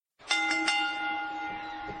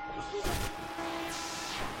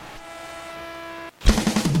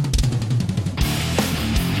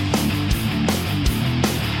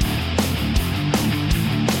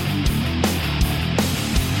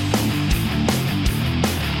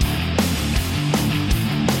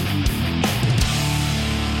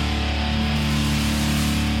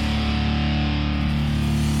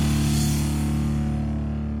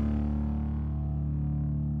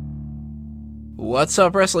What's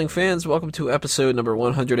up, wrestling fans? Welcome to episode number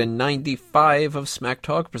 195 of Smack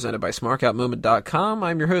Talk, presented by SmarkoutMoment.com.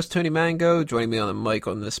 I'm your host, Tony Mango. Joining me on the mic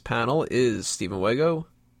on this panel is Stephen Wego.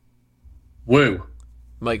 Woo.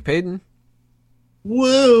 Mike Payton.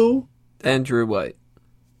 Woo. And Drew White.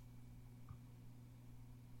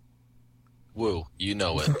 Woo. You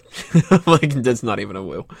know it. Like, that's not even a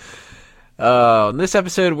woo. In this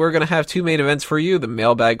episode, we're going to have two main events for you. The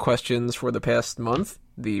mailbag questions for the past month.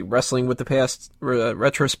 The Wrestling with the Past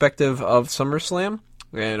retrospective of SummerSlam.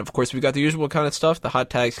 And, of course, we've got the usual kind of stuff. The hot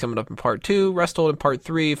tags coming up in Part 2, Wrestled in Part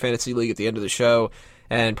 3, Fantasy League at the end of the show.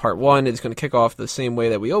 And Part 1 is going to kick off the same way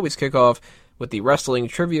that we always kick off, with the wrestling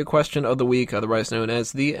trivia question of the week, otherwise known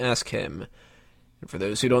as the Ask Him. And for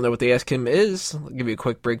those who don't know what the Ask Him is, I'll give you a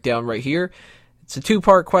quick breakdown right here. It's a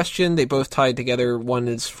two-part question. They both tied together. One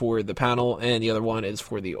is for the panel, and the other one is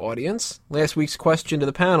for the audience. Last week's question to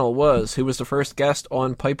the panel was, who was the first guest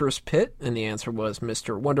on Piper's Pit? And the answer was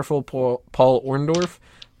Mr. Wonderful Paul Orndorff.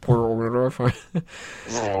 Poor Orndorff.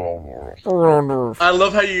 I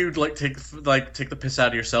love how you take the piss out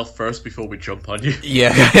of yourself first before we jump on you. Yeah,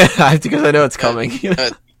 because I know it's coming.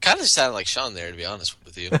 Kind of sounded like Sean there, to be honest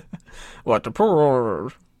with you. What, the poor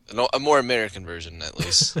Orndorff? No, a more American version, at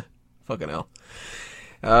least. Fucking hell.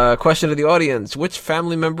 Question to the audience. Which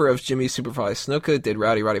family member of Jimmy Superfly Snuka did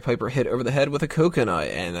Rowdy Piper hit over the head with a coconut?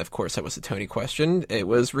 And, of course, that was the Tony question. It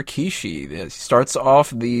was Rikishi. It starts off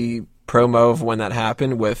the promo of when that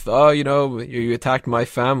happened with, you attacked my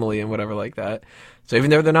family and whatever like that. So even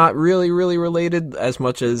though they're not really, really related as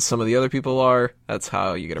much as some of the other people are, that's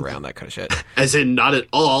how you get around that kind of shit. As in, not at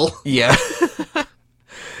all. Yeah.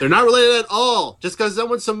 They're not related at all. Just because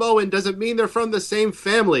someone's Samoan doesn't mean they're from the same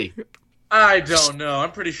family. I don't know.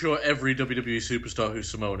 I'm pretty sure every WWE superstar who's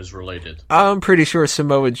Samoan is related. I'm pretty sure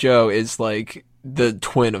Samoa Joe is like the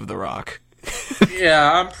twin of The Rock. Yeah,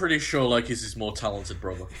 I'm pretty sure he's his more talented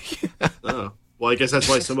brother. Oh. Well, I guess that's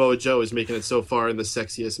why Samoa Joe is making it so far in the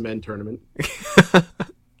Sexiest Men tournament.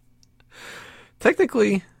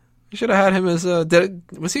 Technically, we should have had him as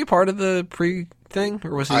was he a part of the pre-thing?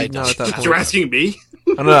 Or was he not at that point? You're asking me?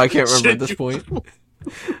 I don't know, I can't remember at this point.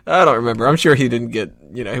 I don't remember. I'm sure he didn't get,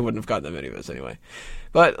 he wouldn't have gotten them anyways anyway.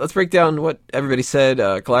 But let's break down what everybody said.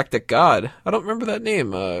 Galactic God. I don't remember that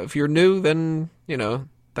name. If you're new, then,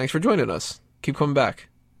 thanks for joining us. Keep coming back.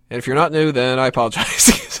 And if you're not new, then I apologize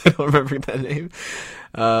because I don't remember that name.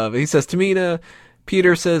 But he says, Tamina.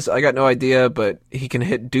 Peter says, I got no idea, but he can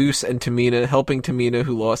hit Deuce and Tamina, helping Tamina,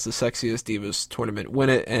 who lost the Sexiest Divas tournament, win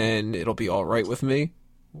it, and it'll be all right with me.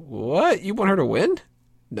 What? You want her to win?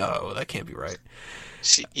 No, that can't be right.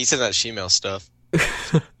 He said that she-mail stuff.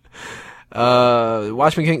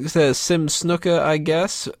 Watchman King says, Sim Snuka, I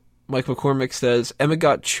guess. Mike McCormick says, Emma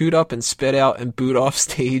got chewed up and spit out and booed off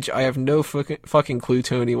stage. I have no fucking clue,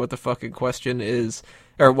 Tony, what the fucking question is,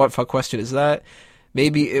 or what fuck question is that?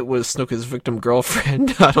 Maybe it was Snuka's victim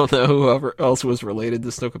girlfriend. I don't know whoever else was related to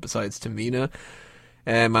Snuka besides Tamina.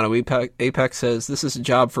 And Mono Apex says, this is a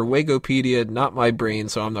job for Wagopedia, not my brain,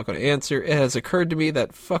 so I'm not going to answer. It has occurred to me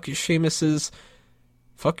that fuck Sheamus's.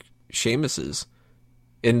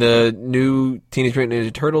 In the new Teenage Mutant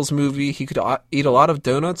Ninja Turtles movie, he could eat a lot of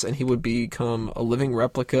donuts and he would become a living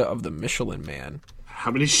replica of the Michelin Man. How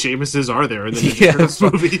many Sheamuses are there in the Ninja Turtles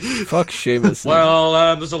movie? Fuck Sheamus.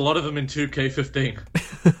 Well, there's a lot of them in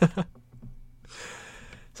 2K15.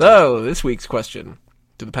 So, this week's question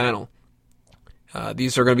to the panel.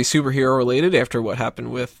 These are going to be superhero related after what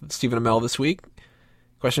happened with Stephen Amell this week.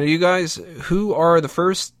 Question to you guys: who are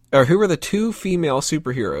the two female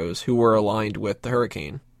superheroes who were aligned with the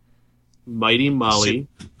Hurricane? Mighty Molly,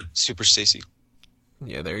 Super Stacy.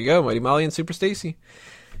 Yeah, there you go, Mighty Molly and Super Stacy.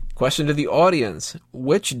 Question to the audience: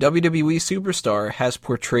 which WWE superstar has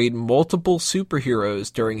portrayed multiple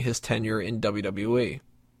superheroes during his tenure in WWE?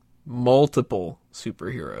 Multiple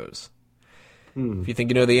superheroes. If you think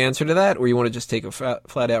you know the answer to that, or you want to just take a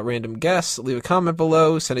flat-out random guess, leave a comment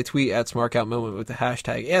below, send a tweet at SmarkoutMoment with the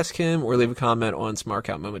hashtag AskHim, or leave a comment on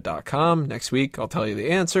SmarkoutMoment.com. Next week, I'll tell you the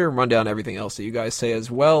answer, run down everything else that you guys say as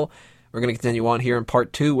well. We're going to continue on here in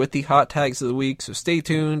Part 2 with the hot tags of the week, so stay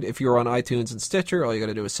tuned. If you're on iTunes and Stitcher, all you got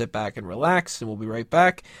to do is sit back and relax, and we'll be right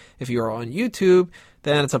back. If you are on YouTube,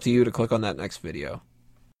 then it's up to you to click on that next video.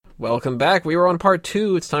 Welcome back. We were on Part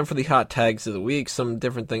 2. It's time for the hot tags of the week. Some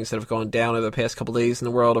different things that have gone down over the past couple days in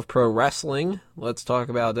the world of pro wrestling. Let's talk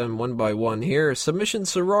about them one by one here. Submission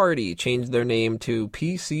Sorority changed their name to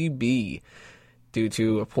PCB due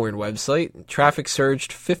to a porn website. Traffic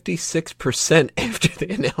surged 56% after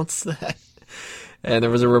they announced that. And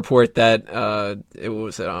there was a report that it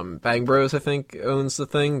was Bang Bros, I think, owns the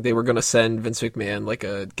thing. They were going to send Vince McMahon like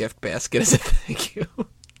a gift basket as a thank you.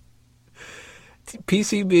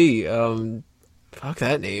 PCB. Fuck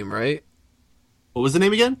that name, right? What was the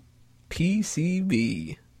name again?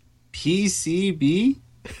 PCB. PCB?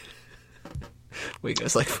 Wait,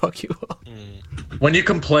 guys, like, fuck you all. When you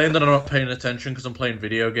complain that I'm not paying attention because I'm playing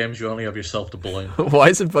video games, you only have yourself to blame. Why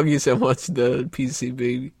is it bugging you so much, the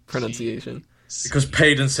PCB pronunciation? Because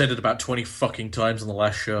Payton said it about 20 fucking times on the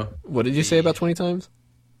last show. What did you say about 20 times?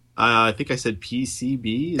 I think I said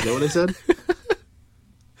PCB. Is that what I said?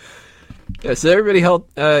 Yeah, so everybody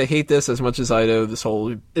hate this as much as I do. This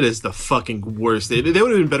whole... It is the fucking worst. They would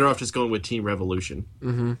have been better off just going with Team Revolution.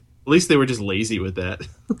 Mm-hmm. At least they were just lazy with that.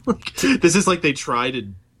 This is like they tried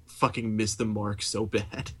to fucking miss the mark so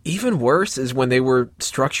bad. Even worse is when they were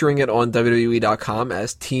structuring it on WWE.com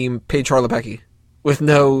as Team Paige Harlepecky with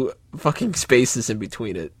no fucking spaces in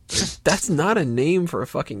between it. That's not a name for a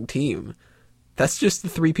fucking team. That's just the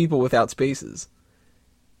three people without spaces.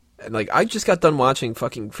 And like, I just got done watching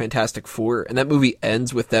fucking Fantastic Four, and that movie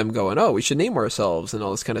ends with them going, "Oh, we should name ourselves," and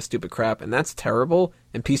all this kind of stupid crap, and that's terrible.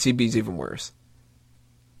 And PCB's even worse.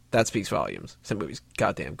 That speaks volumes. Some movie's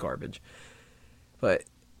goddamn garbage. But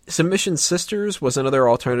Submission Sisters was another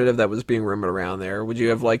alternative that was being rumored around there. Would you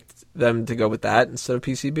have liked them to go with that instead of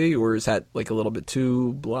PCB, or is that like a little bit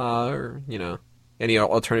too blah, or, you know, any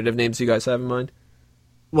alternative names you guys have in mind?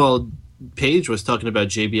 Well, Paige was talking about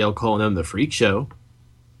JBL calling them the Freak Show.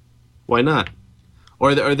 Why not?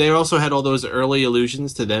 Or they also had all those early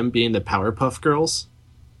allusions to them being the Powerpuff Girls.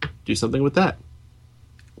 Do something with that.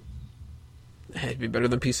 It'd be better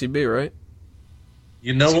than PCB, right?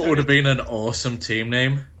 You know what would have been an awesome team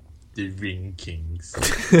name? The Ring Kings.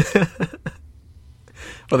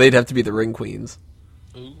 Well, they'd have to be the Ring Queens.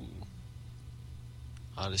 Ooh.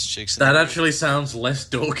 Hottest chicks in That the world. actually sounds less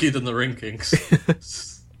dorky than the Ring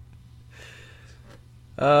Kings.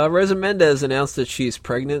 Rosa Mendez announced that she's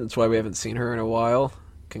pregnant. That's why we haven't seen her in a while.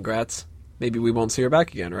 Congrats. Maybe we won't see her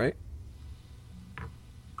back again, right?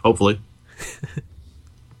 Hopefully.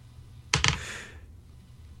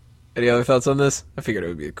 Any other thoughts on this? I figured it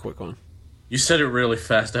would be a quick one. You said it really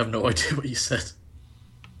fast. I have no idea what you said.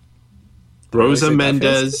 Rosa say that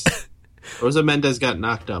Mendez. Rosa Mendez got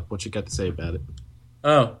knocked up. What you got to say about it?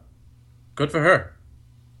 Oh. Good for her.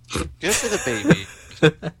 Good for the baby.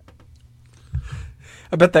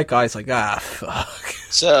 I bet that guy's like, fuck.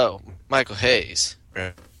 So, Michael Hayes,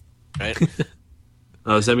 right?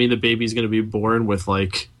 Does that mean the baby's going to be born with,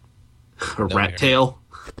 like, a rat hair. tail?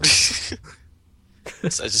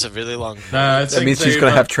 It's just a really long. Nah, That means she's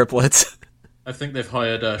going to have triplets. I think they've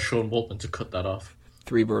hired Sean Waltman to cut that off.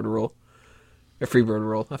 3-bird rule. A free-bird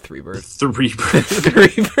rule. A 3-bird.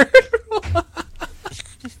 3-bird.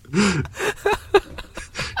 3-bird.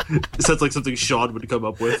 Sounds like something Sean would come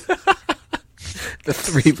up with. The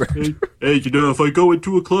 3-bird. Hey, you know, if I go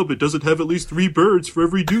into a club, it doesn't have at least 3 birds for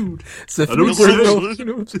every dude. It's the I don't 3-bird say. rule. You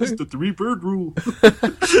know what I'm It's saying? the 3-bird rule.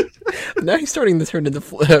 Now he's starting to turn into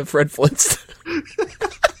Fred Flintstone.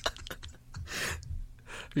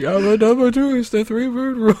 Yabba dabba doo, it's the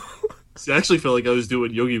 3-bird rule. See, I actually felt like I was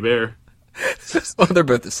doing Yogi Bear. Well, they're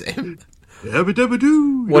both the same. Yabba dabba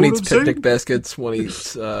doo. One eats picnic baskets, one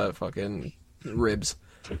eats fucking ribs.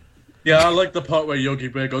 Yeah, I like the part where Yogi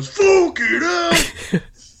Bear goes, "Fuck it up!"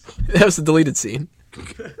 That was the deleted scene.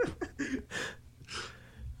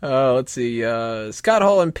 Let's see. Scott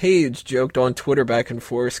Hall and Paige joked on Twitter back and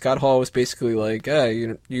forth. Scott Hall was basically like,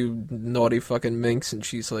 "Hey, you naughty fucking minx," and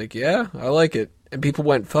she's like, "Yeah, I like it." And people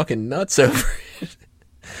went fucking nuts over it.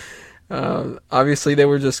 Obviously, they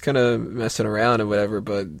were just kind of messing around and whatever,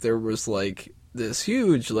 but there was like this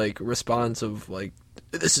huge like response of like,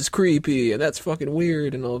 "This is creepy and that's fucking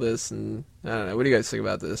weird" and all this. And I don't know. What do you guys think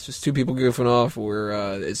about this? Just two people goofing off, or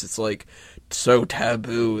is it like so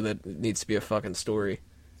taboo that it needs to be a fucking story?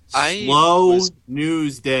 Slow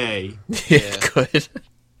news day. Yeah, good.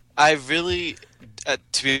 I really,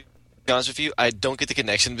 to be honest with you, I don't get the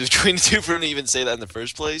connection between the two for him to even say that in the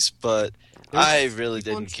first place, but I really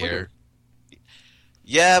people on didn't care. Twitter.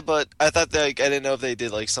 Yeah, but I thought that, like, I didn't know if they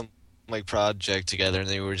did like some like project together and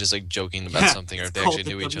they were just like joking about something, or if they actually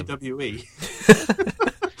knew each other. WWE.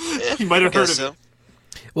 You might have I heard guess of it.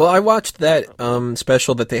 so. Well, I watched that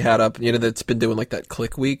special that they had up, you know, that's been doing like that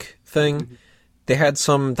Click Week thing. Mm-hmm. They had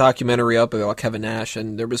some documentary up about Kevin Nash,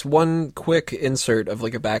 and there was one quick insert of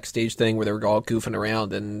like a backstage thing where they were all goofing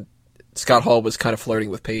around, and Scott Hall was kind of flirting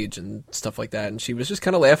with Paige and stuff like that, and she was just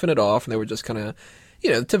kind of laughing it off, and they were just kind of, you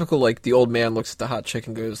know, typical, like, the old man looks at the hot chick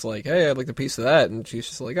and goes like, "Hey, I'd like a piece of that," and she's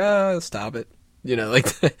just like, "Stop it." You know, like,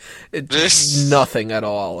 it's nothing at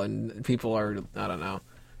all, and people are, I don't know,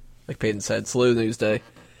 like Peyton said, slow news day.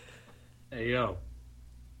 Hey, yo.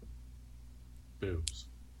 Boobs.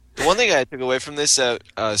 The one thing I took away from this,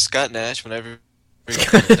 Scott Nash, whenever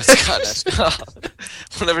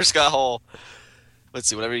Whenever Scott Hall, let's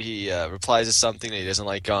see, whenever he replies to something that he doesn't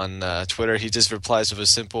like on Twitter, he just replies with a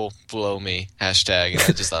simple "blow me" hashtag, and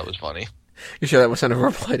I just thought it was funny. You sure that wasn't a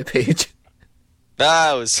reply to Paige?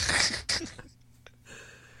 That was.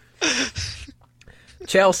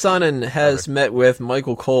 Chael Sonnen has met with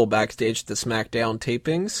Michael Cole backstage at the SmackDown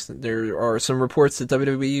tapings. There are some reports that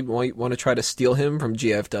WWE might want to try to steal him from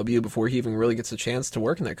GFW before he even really gets a chance to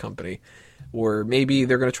work in that company. Or maybe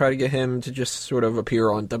they're going to try to get him to just sort of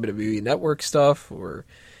appear on WWE Network stuff, or,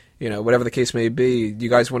 whatever the case may be. Do you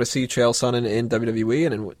guys want to see Chael Sonnen in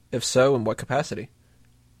WWE, and if so, in what capacity?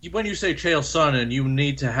 When you say Chael Sonnen, you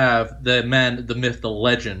need to have the man, the myth, the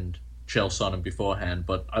legend, Chael Sonnen beforehand,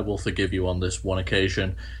 but I will forgive you on this one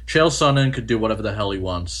occasion. Chael Sonnen could do whatever the hell he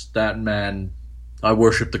wants. That man, I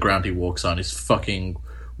worship the ground he walks on. He's fucking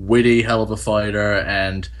witty, hell of a fighter,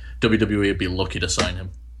 and WWE would be lucky to sign him.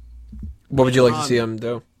 What would you like to see him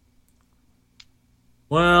do?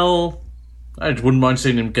 Well, I wouldn't mind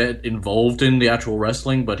seeing him get involved in the actual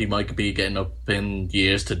wrestling, but he might be getting up in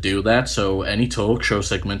years to do that, so any talk show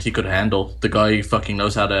segment he could handle. The guy fucking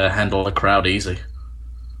knows how to handle a crowd easy.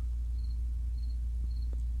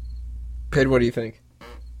 Pid, what do you think?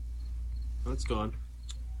 That's gone.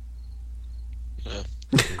 Yeah.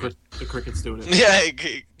 The cricket's doing it. Yeah,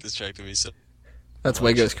 it distracted me. So. That's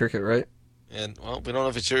Wago's cricket, right? And, well, we don't know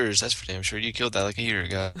if it's yours. That's for damn sure. You killed that like a year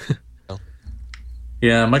ago.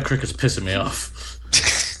 Yeah, my cricket's pissing me off.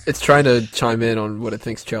 It's trying to chime in on what it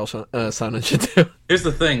thinks Chael Sonnen should do. Here's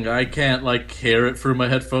the thing, I can't, hear it through my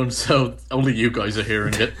headphones, so only you guys are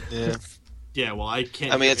hearing it. Yeah. Yeah, well, I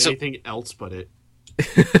can't hear anything else but it.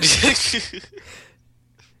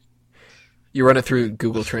 You run it through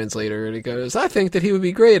Google Translator, and it goes, I think that he would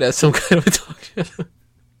be great as some kind of a talk show.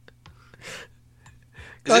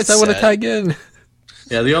 Guys, I want to tag in.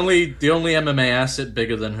 Yeah, the only MMA asset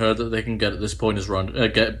bigger than her that they can get at this point is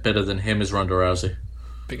get better than him is Ronda Rousey.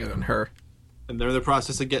 Bigger than her. And they're in the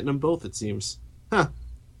process of getting them both, it seems. Huh.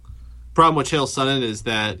 Problem with Chael Sonnen is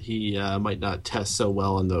that he might not test so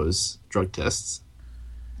well on those drug tests.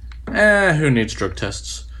 Who needs drug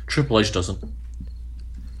tests? Triple H doesn't. Do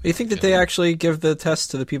you think that they actually give the tests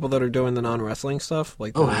to the people that are doing the non-wrestling stuff?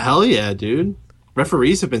 Oh, hell yeah, dude.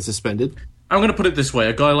 Referees have been suspended. I'm going to put it this way.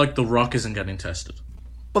 A guy like The Rock isn't getting tested.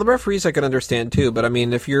 Well, the referees I can understand too, but I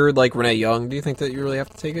mean, if you're like Renee Young, do you think that you really have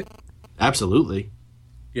to take it? Absolutely.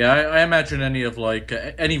 Yeah, I imagine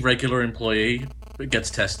any regular employee gets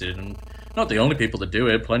tested, and not the only people that do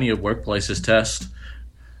it. Plenty of workplaces test.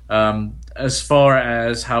 As far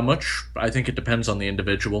as how much, I think it depends on the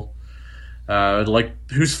individual.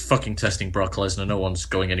 Who's fucking testing Brock Lesnar? No one's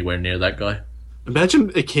going anywhere near that guy.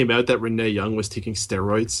 Imagine it came out that Renee Young was taking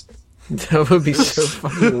steroids. That would be so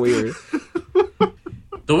fucking weird.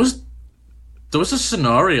 There was a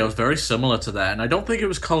scenario very similar to that, and I don't think it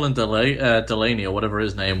was Colin Delaney or whatever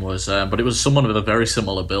his name was, but it was someone with a very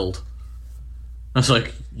similar build. I was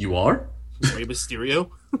like, you are? Rey Mysterio?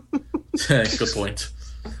 Good point.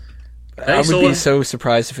 I would be so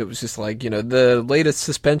surprised if it was just the latest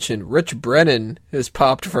suspension. Rich Brennan is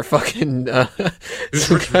popped for fucking...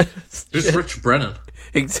 Who's Rich Brennan?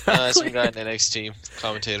 Exactly. Some guy in NXT,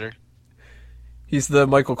 commentator. He's the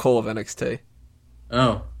Michael Cole of NXT.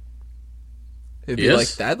 Oh. It'd be like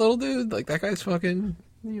that little dude? Like, that guy's fucking,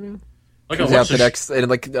 Comes out the next, in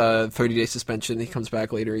 30-day suspension, he comes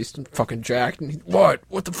back later, he's fucking jacked, and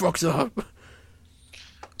what the fuck's up?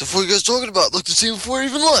 The fuck are you guys talking about? Look to see before he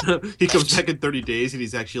even left. He comes back in 30 days, and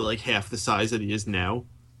he's actually half the size that he is now.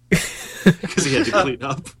 Because he had to clean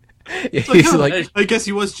up. Yeah, he's I guess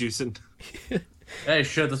he was juicing. Hey,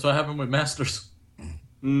 shit, that's what happened with Masters.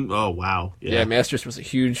 Oh, wow. Yeah, Masters was a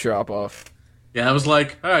huge drop-off. Yeah, I was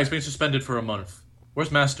like, he's been suspended for a month. Where's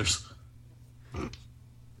Masters?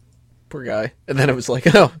 Poor guy. And then it was like,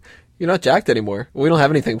 oh, you're not jacked anymore. We don't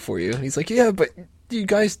have anything for you. And he's like, yeah, but you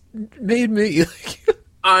guys made me.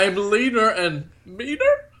 I'm leaner and meaner?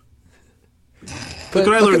 What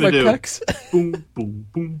did I learn to do? Pecs. Boom, boom,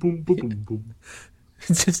 boom, boom, boom, boom, boom.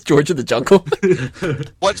 It's just George of the Jungle.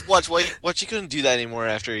 Watch, he couldn't do that anymore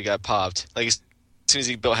after he got popped. Like, as soon as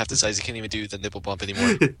he built half the size, he can't even do the nipple bump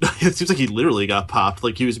anymore. It seems like he literally got popped.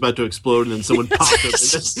 Like, he was about to explode, and then someone popped him.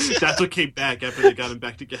 And that's what came back after they got him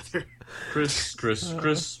back together. Chris,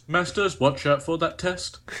 Masters, watch out for that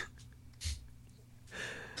test.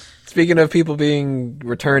 Speaking of people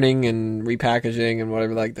returning and repackaging and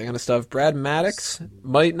whatever, like that kind of stuff, Brad Maddox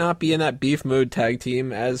might not be in that beef mode tag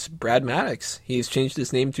team as Brad Maddox. He's changed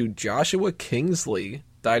his name to Joshua Kingsley,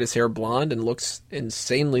 dyed his hair blonde, and looks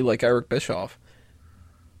insanely like Eric Bischoff.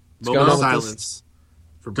 Moment of silence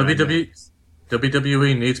for Brad Maddox.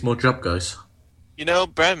 WWE needs more job guys. You know,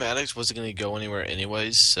 Brad Maddox wasn't going to go anywhere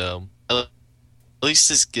anyways, so at least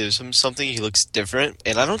this gives him something. He looks different,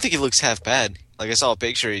 and I don't think he looks half bad. Like I saw a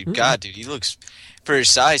picture. God, dude, he looks for his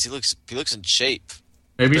size. He looks in shape.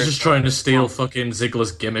 Maybe he's just trying to steal fucking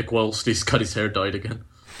Ziggler's gimmick whilst he's got his hair dyed again.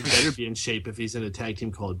 He better be in shape if he's in a tag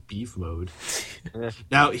team called Beef Mode.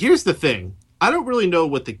 Now, here's the thing. I don't really know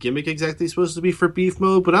what the gimmick exactly is supposed to be for Beef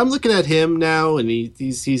Mode, but I'm looking at him now, and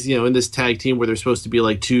he's in this tag team where they're supposed to be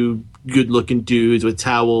like two good-looking dudes with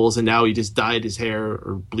towels, and now he just dyed his hair,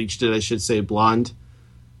 or bleached it, I should say, blonde.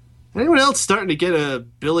 Anyone else starting to get a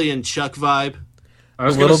Billy and Chuck vibe? I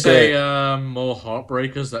was going to say more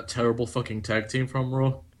Heartbreakers, that terrible fucking tag team from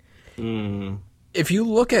Raw. If you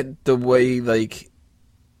look at the way, like,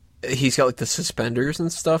 he's got, like, the suspenders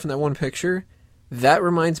and stuff in that one picture, that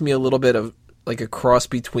reminds me a little bit of, like, a cross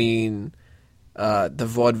between the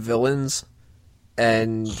Vaudevillains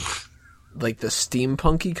and, like, the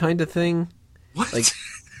steampunky kind of thing. What? Like,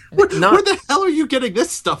 where the hell are you getting this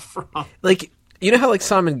stuff from? Like, you know how, like,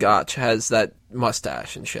 Simon Gotch has that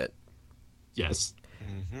mustache and shit? Yes.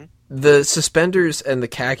 The suspenders and the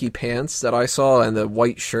khaki pants that I saw and the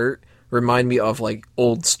white shirt remind me of, like,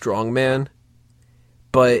 old strongman.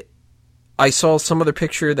 But I saw some other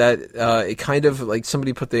picture that it kind of, like,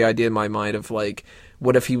 somebody put the idea in my mind of, like,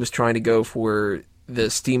 what if he was trying to go for the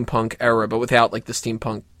steampunk era, but without, like, the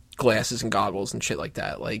steampunk glasses and goggles and shit like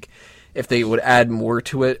that. Like, if they would add more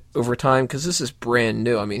to it over time, because this is brand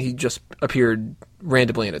new. I mean, he just appeared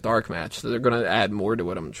randomly in a dark match, so they're going to add more to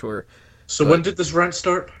it, I'm sure. So when did this rant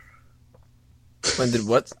start? When did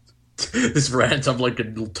what? This rant, I'm like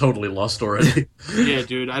totally lost already. Yeah,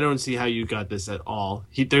 dude, I don't see how you got this at all.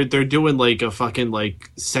 They're doing like a fucking like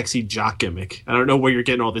sexy jock gimmick. I don't know where you're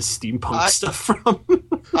getting all this steampunk stuff from.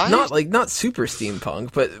 Not super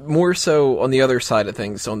steampunk, but more so on the other side of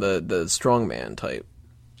things, on the strongman type.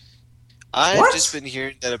 I've just been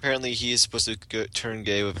hearing that apparently he is supposed to turn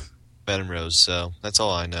gay with Venom Rose, so that's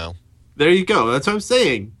all I know. There you go. That's what I'm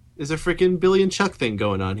saying. There's a freaking Billy and Chuck thing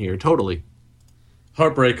going on here. Totally.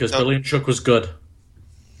 Heartbreakers, Billy and Chuck was good.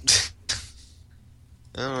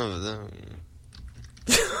 I don't know.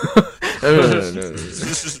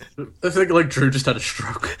 I think like Drew just had a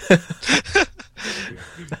stroke.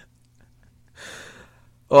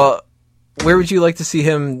 Well, where would you like to see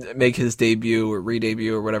him make his debut or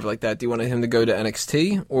re-debut or whatever like that? Do you want him to go to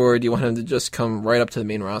NXT, or do you want him to just come right up to the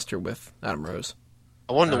main roster with Adam Rose?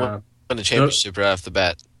 I wanted to win a championship right off the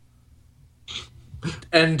bat.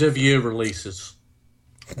 End of year releases.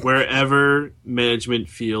 Wherever management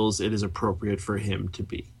feels it is appropriate for him to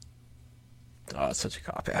be. Oh, it's such a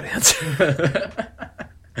cop-out answer.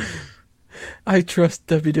 I trust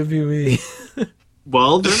WWE.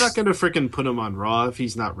 Well, they're not going to freaking put him on Raw if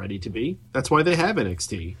he's not ready to be. That's why they have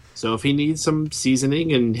NXT. So if he needs some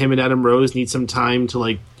seasoning and him and Adam Rose need some time to,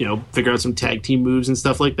 like, you know, figure out some tag team moves and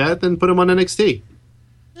stuff like that, then put him on NXT.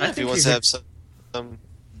 Yeah, if he wants to have some...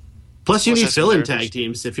 Plus, you need fill-in tag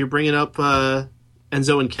teams. If you're bringing up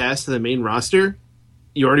Enzo and Cass to the main roster,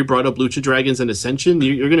 you already brought up Lucha Dragons and Ascension.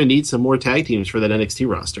 You're going to need some more tag teams for that NXT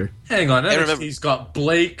roster. Hang on, NXT's got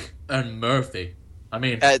Blake and Murphy. I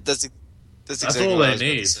mean, that's exactly all what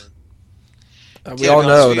they need. We all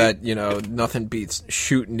know that, you know, nothing beats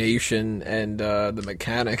Shoot Nation and the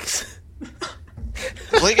Mechanics.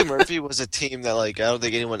 Blake and Murphy was a team that, like, I don't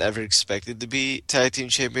think anyone ever expected to be tag team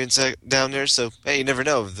champions down there. So, hey, you never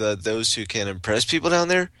know. Those who can impress people down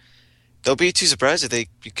there, they'll be too surprised if they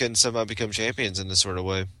can somehow become champions in this sort of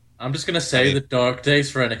way. I'm just going to say the dark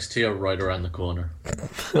days for NXT are right around the corner.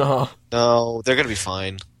 Oh. No, they're going to be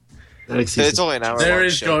fine. It's only an hour. There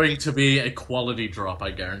is going to be a quality drop,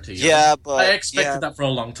 I guarantee you. Yeah, but... I expected that for a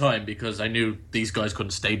long time because I knew these guys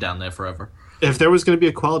couldn't stay down there forever. If there was going to be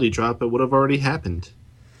a quality drop, it would have already happened.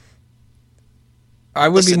 I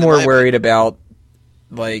would be more worried about,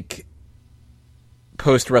 like,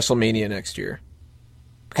 post-WrestleMania next year.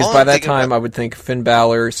 Because by that time, I would think Finn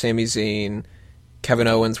Balor, Sami Zayn, Kevin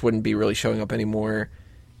Owens wouldn't be really showing up anymore.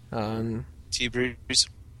 T-Breeze.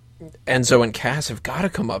 Enzo and Cass have got to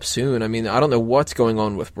come up soon. I mean, I don't know what's going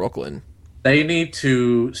on with Brooklyn. They need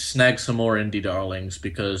to snag some more indie darlings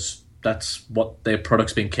because that's what their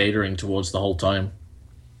product's been catering towards the whole time.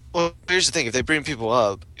 Well, here's the thing. If they bring people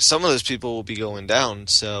up, some of those people will be going down,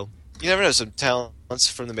 so you never know. Some talents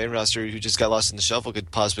from the main roster who just got lost in the shuffle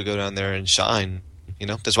could possibly go down there and shine. You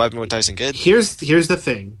know, that's why I've been with Tyson Kidd. Here's the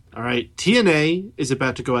thing, all right? TNA is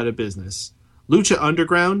about to go out of business. Lucha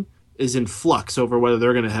Underground is in flux over whether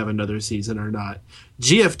they're going to have another season or not.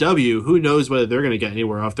 GFW, who knows whether they're going to get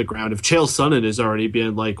anywhere off the ground. If Chael Sonnen is already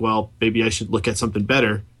being like, well, maybe I should look at something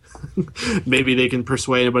better. Maybe they can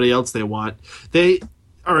persuade anybody else they want.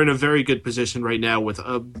 are in a very good position right now with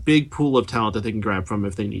a big pool of talent that they can grab from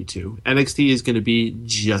if they need to. NXT is going to be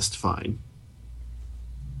just fine.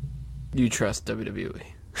 You trust WWE.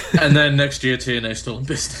 And then next year TNA's still in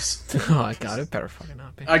business. Oh, I got it. Better fucking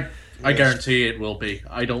not be. I guarantee it will be.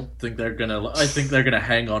 I don't think they're gonna. I think they're gonna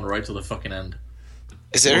hang on right to the fucking end.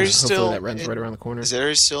 Is Aries Hopefully still? that runs right around the corner. Is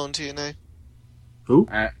Aries still in TNA? Who?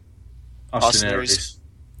 Austin Aries. Aries.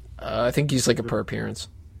 I think he's like a per appearance.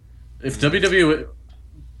 If WWE,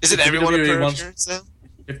 Is it If everyone WWE a per wants- appearance now?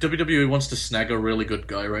 if WWE wants to snag a really good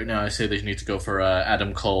guy right now, I say they need to go for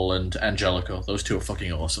Adam Cole and Angelico. Those two are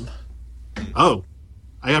fucking awesome. Oh,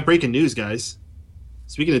 I got breaking news, guys.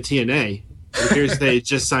 Speaking of TNA, it appears they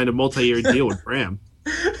just signed a multi-year deal with Bram.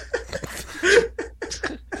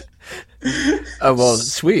 Oh, well,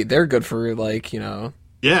 sweet. They're good for, like, you know...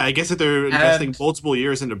 Yeah, I guess if they're investing And- multiple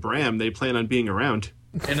years into Bram, they plan on being around.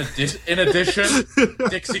 In addition,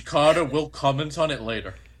 Dixie Carter will comment on it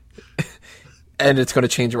later. And it's going to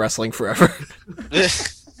change wrestling forever.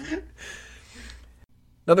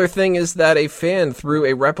 Another thing is that a fan threw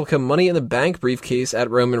a replica Money in the Bank briefcase at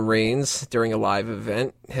Roman Reigns during a live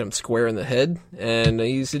event, hit him square in the head, and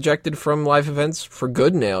he's ejected from live events for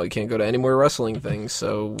good now. He can't go to any more wrestling things,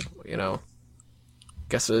 so, you know,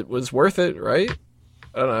 guess it was worth it, right?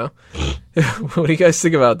 I don't know. What do you guys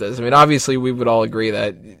think about this? I mean, obviously we would all agree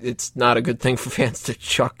that it's not a good thing for fans to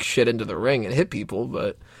chuck shit into the ring and hit people,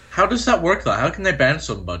 but... How does that work, though? How can they ban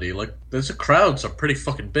somebody? Like, there's a crowds are pretty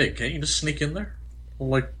fucking big. Can't you just sneak in there?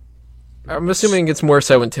 Like, I'm assuming it's more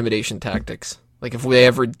so intimidation tactics. Like, if we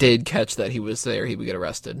ever did catch that he was there, he would get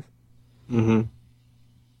arrested. Mm-hmm.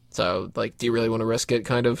 So, like, do you really want to risk it,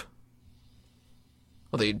 kind of?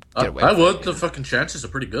 Well, they'd get away I with would. it. The fucking chances are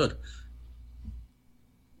pretty good.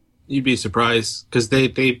 You'd be surprised, because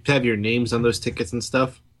they have your names on those tickets and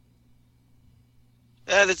stuff.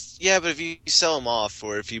 Yeah, but if you sell them off,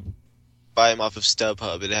 or if you buy them off of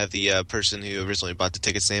StubHub, it'd have the person who originally bought the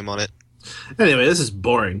ticket's name on it. Anyway, this is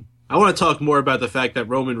boring. I want to talk more about the fact that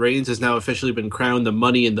Roman Reigns has now officially been crowned the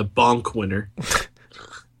Money in the Bonk winner.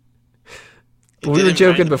 We were didn't joking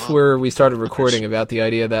write them before we started recording about the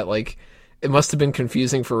idea that, like, it must have been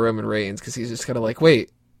confusing for Roman Reigns, because he's just kind of like,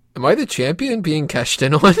 wait, am I the champion being cashed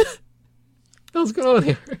in on? What's going on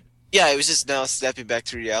here? Yeah, it was just now snapping back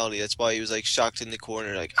to reality. That's why he was like shocked in the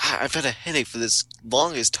corner, like, I've had a headache for this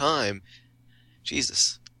longest time.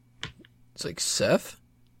 Jesus. It's like, Seth?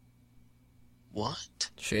 What?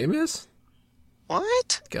 Sheamus?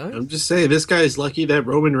 What? Guy? I'm just saying, this guy is lucky that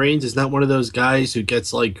Roman Reigns is not one of those guys who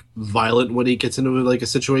gets, like, violent when he gets into, like, a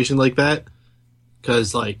situation like that.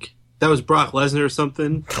 Because, like, that was Brock Lesnar or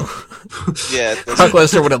something. Yeah. Brock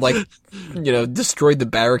Lesnar would have, like, you know, destroyed the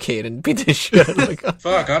barricade and beat the shit out of the guy.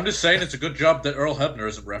 Fuck, I'm just saying it's a good job that Earl Hebner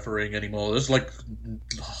isn't refereeing anymore. There's like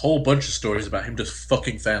a whole bunch of stories about him just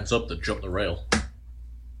fucking fans up that jump the rail.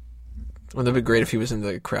 Wouldn't it be great if he was in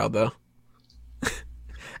the crowd, though?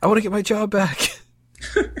 I want to get my job back.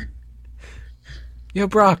 Yo,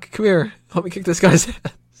 Brock, come here. Help me kick this guy's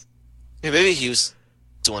ass. Yeah, maybe he was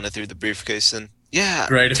the one that threw the briefcase in. Yeah,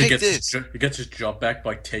 Great if take he gets this. he gets his job back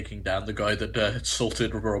by taking down the guy that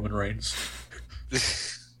insulted Roman Reigns.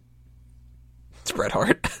 It's Bret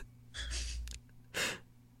Hart.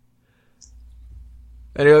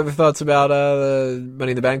 Any other thoughts about the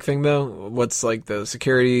Money in the Bank thing, though? What's, like, the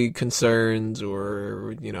security concerns,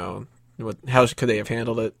 or, you know, how could they have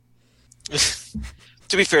handled it?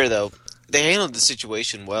 To be fair, though, they handled the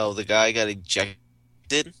situation well. The guy got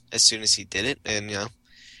ejected as soon as he did it, and, you know,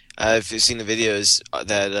 I've seen the videos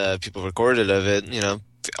that people recorded of it, you know,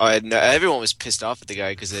 everyone was pissed off at the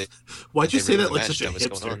guy because Why'd you they say really that like such a matched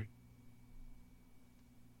what's going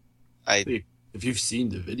hipster? on. If you've seen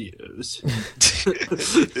the videos.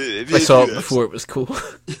 I saw it before it was cool.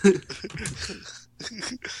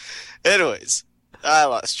 Anyways, I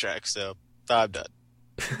lost track, so I'm done.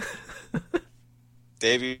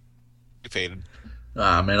 Davey, you painted.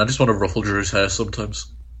 Ah man, I just want to ruffle Drew's hair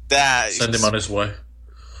sometimes. Send him on his way.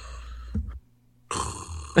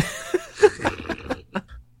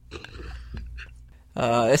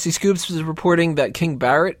 SC Scoops was reporting that King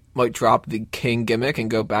Barrett might drop the King gimmick and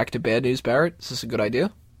go back to Bad News Barrett. Is this a good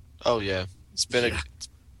idea? Oh yeah, it's been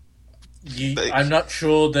I'm not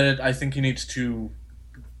sure that I think he needs to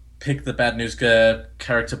pick the Bad News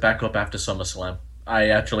character back up after SummerSlam. I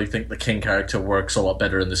actually think the King character works a lot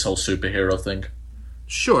better in this whole superhero thing.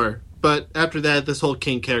 Sure, but after that, this whole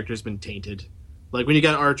King character's been tainted. Like, when you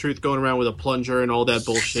got R-Truth going around with a plunger and all that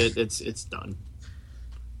bullshit, it's done.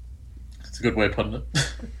 It's a good way of putting it.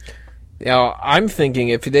 Now, I'm thinking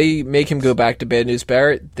if they make him go back to Bad News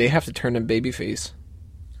Barrett, they have to turn him babyface.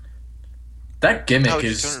 That gimmick How would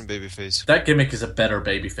you is turn babyface? that gimmick is a better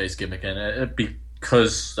babyface gimmick, and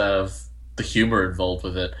because of the humor involved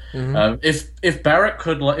with it. If Barrett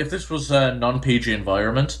could, if this was a non-PG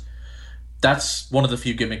environment, that's one of the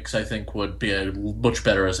few gimmicks I think would be much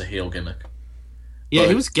better as a heel gimmick. Yeah, But-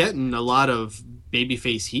 he was getting a lot of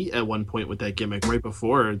babyface heat at one point with that gimmick right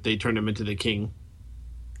before they turned him into the King.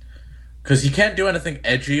 Because you can't do anything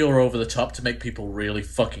edgy or over the top to make people really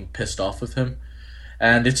fucking pissed off with him.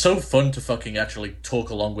 And it's so fun to fucking actually talk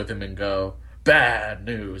along with him and go, bad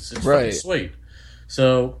news. It's Right. fucking sweet.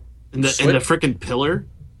 So, And the frickin' pillar.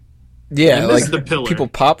 Yeah, I like miss the pillar. people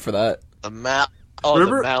pop for that. The mallet. I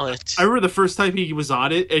remember the first time he was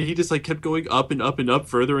on it, and he just like kept going up and up and up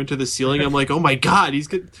further into the ceiling. I'm like, oh my god, it's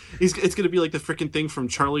gonna be like the freaking thing from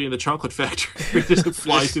Charlie and the Chocolate Factory. It just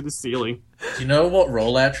flies through the ceiling. do you know what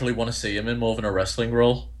role I actually want to see him in more than a wrestling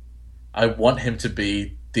role? I want him to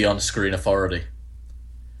be the on-screen authority.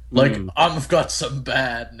 Like, I've got some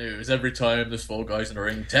bad news every time there's 4 guys in a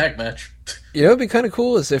ring tag match. You know, it'd be kind of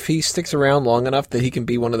cool is if he sticks around long enough that he can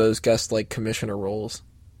be one of those guest like commissioner roles.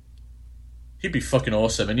 He'd be fucking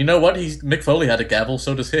awesome. And you know what? Mick Foley had a gavel,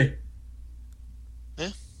 so does he.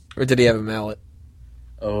 Or did he have a mallet?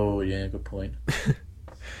 Oh, yeah, good point.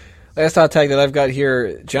 Last hot tag that I've got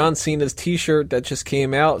here, John Cena's t-shirt that just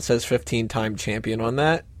came out. It says 15-time champion on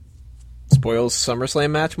that. Spoils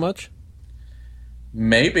SummerSlam match much?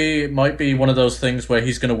 Maybe it might be one of those things where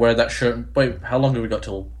he's going to wear that shirt. Wait, how long have we got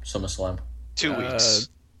till SummerSlam? 2 weeks.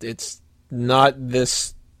 It's not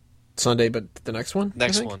this Sunday, but the next one? I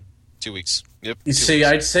Next think? one. 2 weeks. Yep. You 2 see, weeks.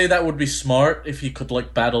 I'd say that would be smart if he could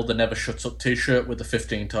like battle the Never Shuts Up t-shirt with the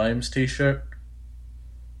 15 times t-shirt.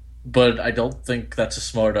 But I don't think that's a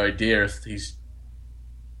smart idea if he's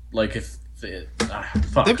like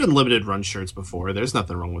fuck. They've done limited run shirts before. There's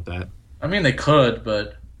nothing wrong with that. I mean, they could,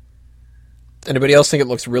 but Anybody else think it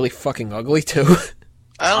looks really fucking ugly, too?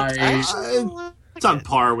 It's on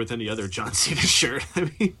par with any other John Cena shirt.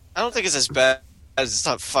 I mean, I don't think it's as bad as it's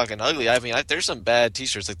not fucking ugly. I mean, there's some bad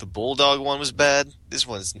T-shirts. Like the Bulldog one was bad. This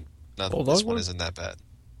one's not. Bulldog This one one? isn't that bad.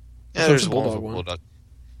 Which Yeah, one's there's the a one Bulldog with a one?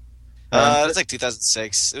 Bulldog. It's like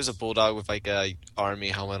 2006. It was a Bulldog with like a army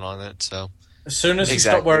helmet on it. So as soon as he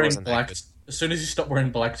Exactly, stopped wearing wasn't that black, good. as soon as he stopped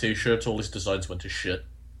wearing black t-shirts, all his designs went to shit.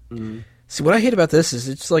 See, what I hate about this is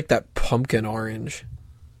it's like that pumpkin orange.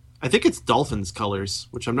 I think it's Dolphins colors,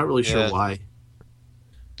 which I'm not really sure Yeah. why.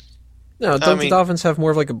 No, don't the mean- Dolphins have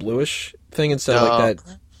more of like a bluish thing instead of like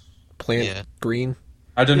that plant Yeah. green?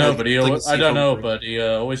 I don't know, Yeah, but like I don't know, seafoam but he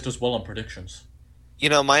always does well on predictions. you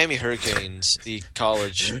know, Miami Hurricanes, the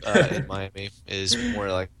college in Miami, is more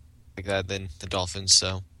like that than the Dolphins.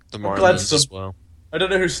 So the glad Marlins some- as well. I don't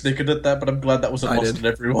know who snickered at that, but I'm glad that wasn't I lost did.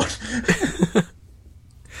 on everyone.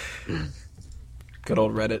 Good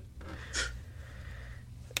old Reddit.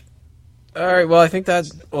 All right, well, I think that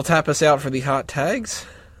will tap us out for the hot tags.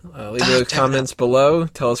 Leave those comments below.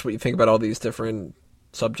 Tell us what you think about all these different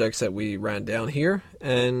subjects that we ran down here.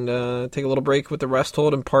 And take a little break with the rest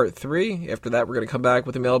hold in part 3. After that, we're going to come back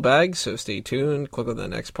with the mailbag, so stay tuned. Click on the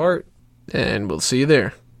next part, and we'll see you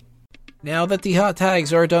there. Now that the hot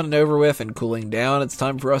tags are done and over with and cooling down, it's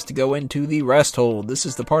time for us to go into the rest hold. This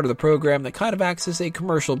is the part of the program that kind of acts as a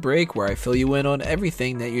commercial break where I fill you in on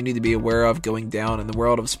everything that you need to be aware of going down in the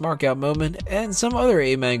world of Smark Out Moment and some other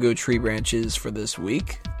A-Mango tree branches for this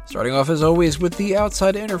week. Starting off as always with the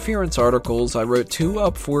Outside Interference articles, I wrote 2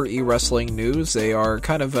 up for e-wrestling news. They are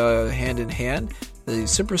kind of hand in hand. The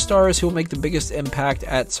superstars who will make the biggest impact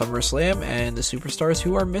at SummerSlam, and the superstars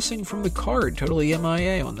who are missing from the card, totally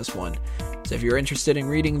MIA on this one. So if you're interested in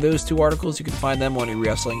reading those 2 articles, you can find them on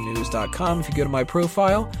wrestlingnews.com if you go to my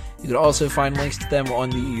profile. You can also find links to them on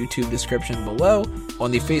the YouTube description below,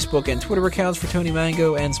 on the Facebook and Twitter accounts for Tony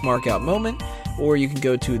Mango and Smark Out Moment, or you can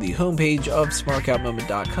go to the homepage of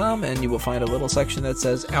smarkoutmoment.com and you will find a little section that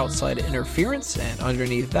says Outside Interference, and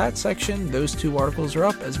underneath that section, those 2 articles are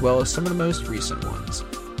up, as well as some of the most recent ones.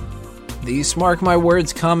 The Smark My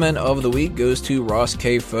Words comment of the week goes to Ross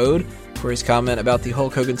K. Fode for his comment about the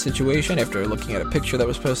Hulk Hogan situation after looking at a picture that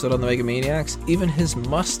was posted on the Mega Maniacs. Even his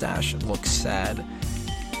mustache looks sad.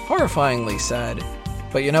 Horrifyingly sad.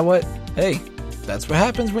 But you know what? Hey, that's what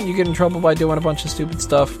happens when you get in trouble by doing a bunch of stupid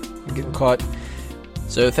stuff and getting caught.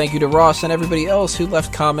 So thank you to Ross and everybody else who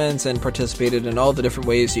left comments and participated in all the different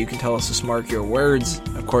ways you can tell us to smark your words.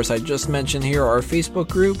 Of course, I just mentioned here our Facebook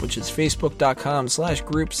group, which is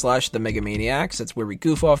facebook.com/group/the Megamaniacs. That's where we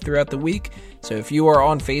goof off throughout the week. So if you are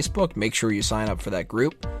on Facebook, make sure you sign up for that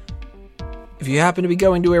group. If you happen to be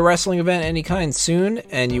going to a wrestling event any kind soon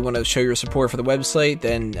and you want to show your support for the website,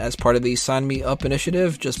 then as part of the Sign Me Up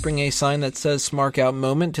initiative, just bring a sign that says Smark Out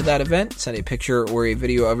Moment to that event, send a picture or a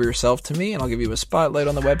video of yourself to me, and I'll give you a spotlight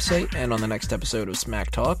on the website and on the next episode of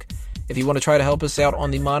Smack Talk. If you want to try to help us out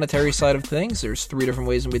on the monetary side of things, there's 3 different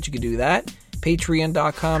ways in which you can do that.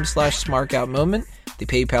 Patreon.com/SmarkOutMoment, the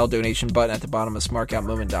PayPal donation button at the bottom of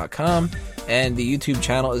SmarkOutMoment.com, and the YouTube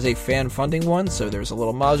channel is a fan funding one, so there's a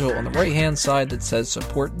little module on the right-hand side that says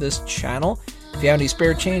support this channel. If you have any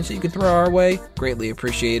spare change that you could throw our way, greatly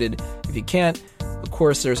appreciated. If you can't, of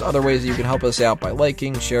course, there's other ways that you can help us out by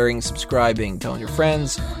liking, sharing, subscribing, telling your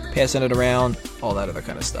friends, passing it around, all that other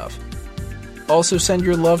kind of stuff. Also, send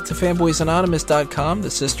your love to fanboysanonymous.com, the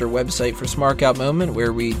sister website for Smark Out Moment,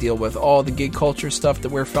 where we deal with all the geek culture stuff that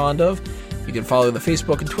we're fond of. You can follow the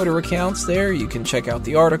Facebook and Twitter accounts there. You can check out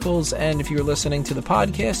the articles. And if you're listening to the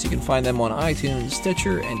podcast, you can find them on iTunes,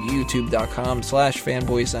 Stitcher, and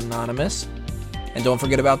youtube.com/fanboysanonymous. And don't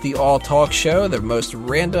forget about the All Talk Show, the most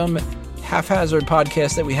random, haphazard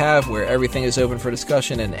podcast that we have, where everything is open for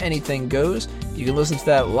discussion and anything goes. You can listen to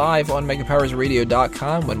that live on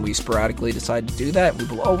megapowersradio.com when we sporadically decide to do that. We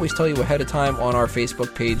will always tell you ahead of time on our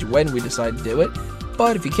Facebook page when we decide to do it.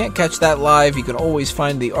 But if you can't catch that live, you can always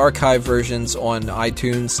find the archive versions on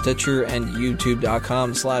iTunes, Stitcher, and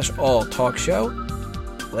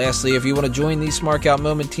youtube.com/alltalkshow. Lastly, if you want to join the Smark Out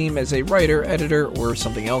Moment team as a writer, editor, or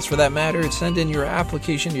something else for that matter, send in your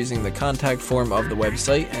application using the contact form of the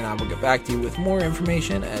website, and I will get back to you with more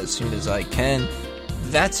information as soon as I can.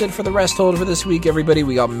 That's it for the rest hold for this week, everybody.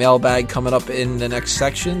 We got mailbag coming up in the next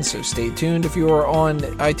section, so stay tuned if you are on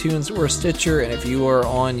iTunes or Stitcher, and if you are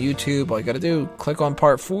on YouTube, all you gotta do, click on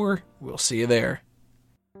part 4. We'll see you there.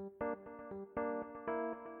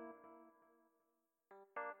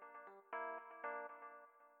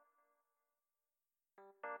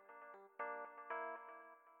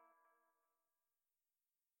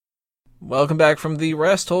 Welcome back from the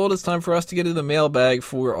rest hold. It's time for us to get to the mailbag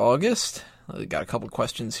for August. We got a couple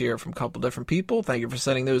questions here from a couple different people. Thank you for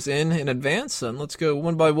sending those in advance. And let's go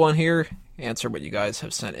one by one here. Answer what you guys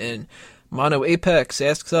have sent in. Mono Apex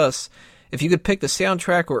asks us, if you could pick the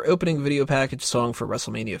soundtrack or opening video package song for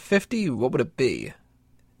WrestleMania 50, what would it be?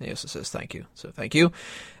 Neosa says thank you. So thank you.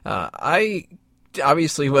 I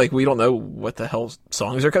obviously, we don't know what the hell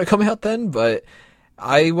songs are going to come out then, but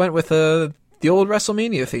I went with the old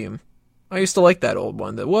WrestleMania theme. I used to like that old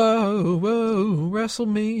one, the whoa, whoa,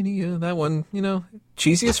 WrestleMania. That one,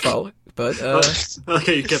 cheesy as fuck, but...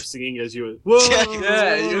 Okay, you kept singing as you went, whoa,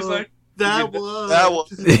 yeah, you was like... That one. That one,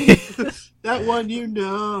 That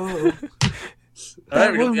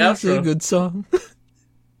one was a good song.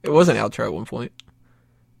 It was an outro at one point.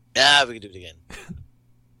 Yeah, we can do it again.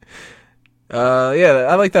 Yeah,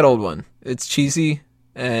 I like that old one. It's cheesy,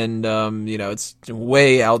 and, it's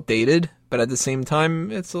way outdated. But at the same time,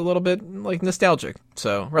 it's a little bit, nostalgic.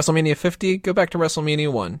 So, WrestleMania 50, go back to WrestleMania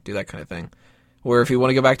 1. Do that kind of thing. Or if you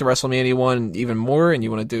want to go back to WrestleMania 1 even more, and you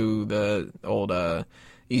want to do the old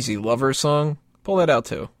Easy Lover song, pull that out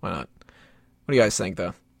too. Why not? What do you guys think,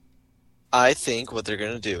 though? I think what they're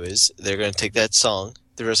going to do is they're going to take that song,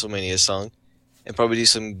 the WrestleMania song, and probably do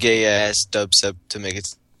some gay-ass dubstep to make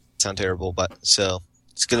it sound terrible. But so,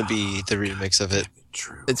 it's going to be the remix of it.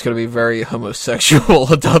 True. It's going to be very homosexual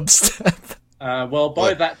dubstep. Well,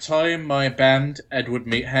 by that time, my band, Edward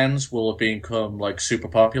Meathands, will have become, super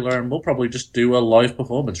popular, and we'll probably just do a live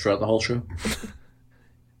performance throughout the whole show.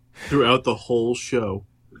 Throughout the whole show.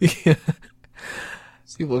 Yeah.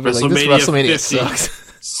 People will be like, this WrestleMania 50, sucks.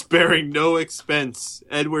 Sparing no expense.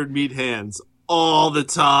 Edward Meathands. All the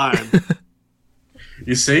time.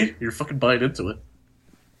 You see? You're fucking buying into it.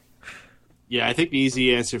 Yeah, I think the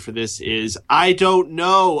easy answer for this is, I don't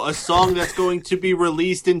know, a song that's going to be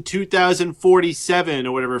released in 2047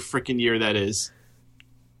 or whatever frickin' year that is.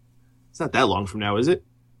 It's not that long from now, is it?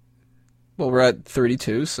 Well, we're at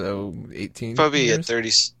 32, so 18 Probably years? at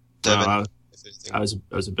 37. No, I was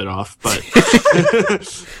a bit off, but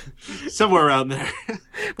somewhere around there.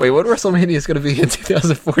 Wait, what WrestleMania is going to be in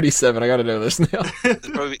 2047? I got to know this now.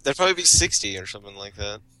 There'd probably be 60 or something like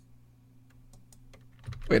that.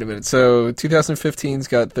 Wait a minute. So 2015's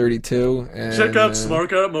got 32. And, check out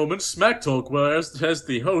Smark Out Moment Smack Talk, where as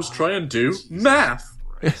the host try and do math.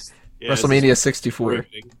 Yeah, WrestleMania 64.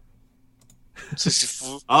 Riveting.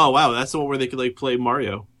 64. Oh wow, that's the one where they could play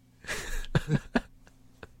Mario.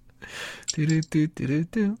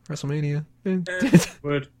 WrestleMania.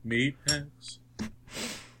 Edward Meathands.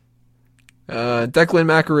 Declan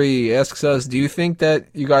Macquarie asks us, do you think that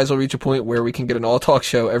you guys will reach a point where we can get an all-talk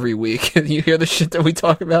show every week? You hear the shit that we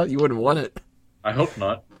talk about? You wouldn't want it. I hope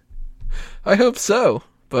not. I hope so.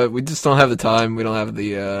 but we just don't have the time. We don't have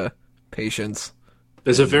the patience.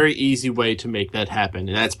 There's a very easy way to make that happen,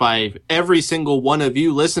 and that's by every single one of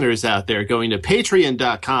you listeners out there going to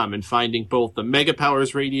patreon.com and finding both the Mega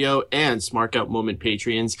Powers Radio and Smart Out Moment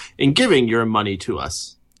Patreons and giving your money to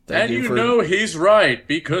us. And you know he's right,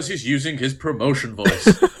 because he's using his promotion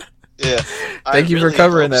voice. Yeah. Thank you for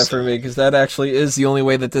covering that for me, because that actually is the only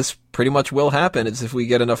way that this pretty much will happen, is if we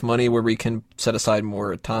get enough money where we can set aside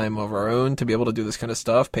more time of our own to be able to do this kind of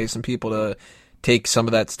stuff, pay some people to take some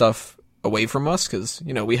of that stuff away from us, because,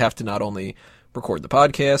 you know, we have to not only record the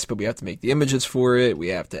podcast, but we have to make the images for it, we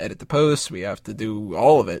have to edit the posts, we have to do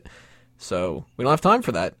all of it. So we don't have time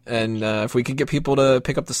for that. And if we could get people to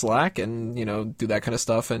pick up the slack and, you know, do that kind of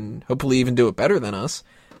stuff and hopefully even do it better than us,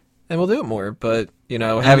 then we'll do it more. But, you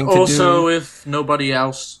know, having to also, if nobody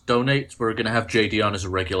else donates, we're going to have JD on as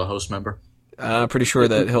a regular host member. I'm pretty sure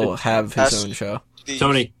that he'll have his own show.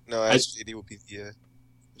 Tony. No, JD will be the...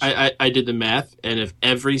 I did the math, and if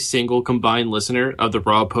every single combined listener of the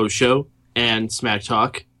Raw Post Show and Smack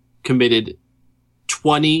Talk committed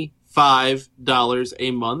 $25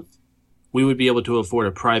 a month, we would be able to afford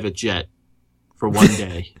a private jet for one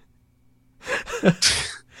day.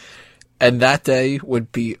 And that day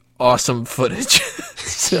would be awesome footage.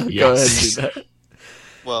 So go ahead and do that.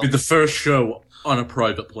 Well, Be the first show on a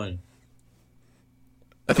private plane.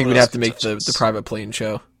 I think we'd have to make the private plane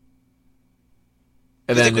show.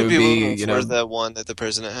 And I then think it would we'd be be, looking you for know, that one that the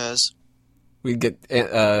president has. we'd get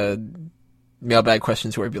mailbag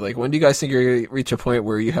questions where it'd be like, when do you guys think you're going to reach a point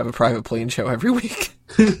where you have a private plane show every week?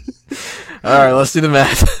 All right, let's do the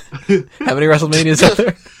math. How many WrestleManias are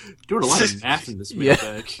there? Doing a lot of math in this Yeah.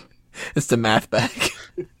 mailbag. It's the math bag.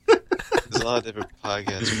 There's a lot of different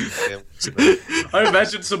podcasts. I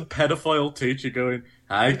imagine some pedophile teacher going,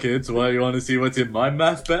 "Hi kids, why you want to see what's in my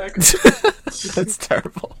math bag?" That's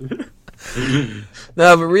terrible.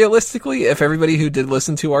 No, but realistically, if everybody who did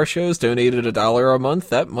listen to our shows donated $1 a month,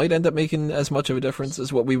 that might end up making as much of a difference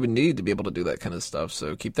as what we would need to be able to do that kind of stuff.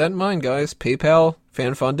 So keep that in mind, guys. PayPal,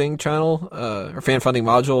 fan funding channel, or fan funding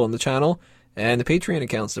module on the channel, and the Patreon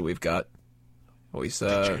accounts that we've got. Always,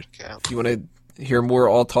 if you want to hear more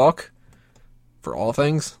all talk for all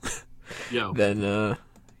things, Yo. then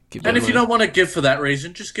keep that And in if you mind. don't want to give for that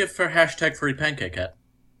reason, just give for hashtag free pancake hat.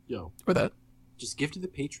 Yo. Or that. Just give to the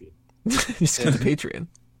Patreon. Just go to Patreon.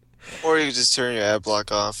 Or you can just turn your ad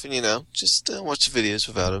block off and, just watch the videos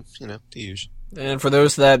without them, the usual. And for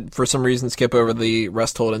those that, for some reason, skip over the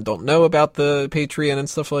rest hold and don't know about the Patreon and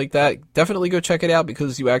stuff like that, definitely go check it out,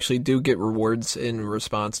 because you actually do get rewards in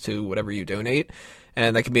response to whatever you donate.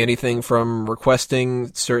 And that can be anything from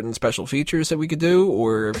requesting certain special features that we could do,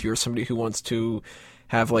 or if you're somebody who wants to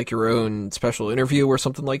have like your own special interview or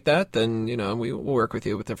something like that, then, we'll work with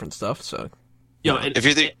you with different stuff. So Yo, and, If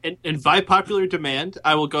you and by popular demand,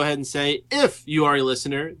 I will go ahead and say, if you are a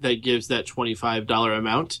listener that gives that $25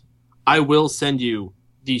 amount, I will send you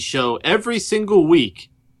the show every single week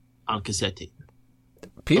on cassette tape.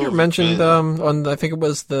 Peter Oh, mentioned man. on, I think it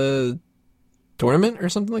was the tournament or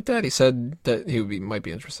something like that, he said that he might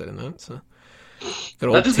be interested in that. So good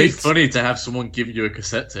old That'd just be tapes. funny to have someone give you a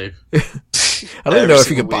cassette tape. I don't even know if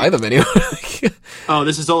you could buy them anyway. Oh,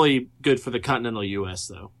 this is only good for the continental U.S.,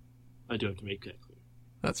 though. I do have to make that clear.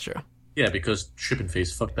 That's true. Yeah, because shipping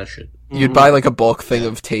fees, fuck that shit. You'd buy like a bulk thing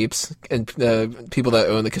of tapes, and people that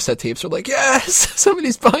own the cassette tapes are like, yes,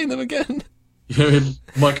 somebody's buying them again. You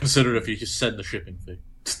might consider it if you just send the shipping fee.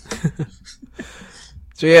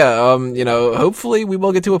 So yeah, hopefully we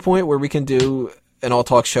will get to a point where we can do an all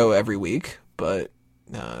talk show every week, but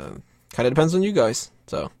kind of depends on you guys.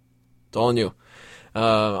 So it's all on you.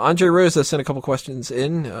 Andre Rosa sent a couple questions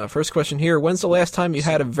in. First question here: when's the last time you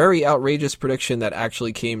had a very outrageous prediction that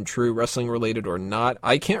actually came true, wrestling related or not?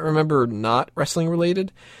 I can't remember not wrestling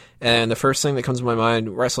related. And the first thing that comes to my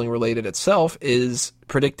mind, wrestling related itself, is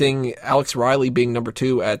predicting Alex Riley being number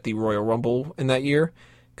 2 at the Royal Rumble in that year,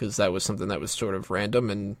 because that was something that was sort of random.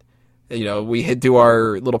 And, we had do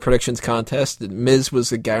our little predictions contest. Miz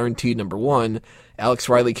was a guaranteed number 1. Alex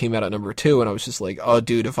Riley came out at number 2, and I was just like, oh,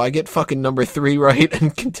 dude, if I get fucking number 3 right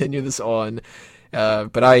and continue this on.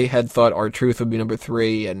 But I had thought R-Truth would be number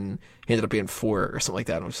 3, and he ended up being 4 or something like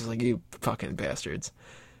that. And I was just like, you fucking bastards.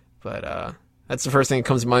 But, that's the first thing that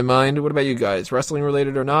comes to my mind. What about you guys? Wrestling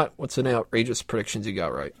related or not? What's an outrageous predictions you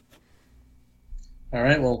got right? All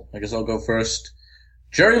right, well, I guess I'll go first.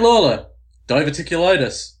 Jerry Lawler,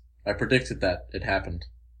 diverticulitis. I predicted that. It happened.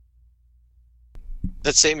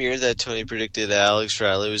 That same year that Tony predicted Alex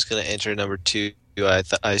Riley was going to enter number 2,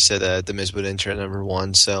 I said The Miz would enter at number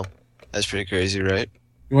 1, so that's pretty crazy, right?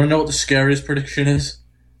 You want to know what the scariest prediction is?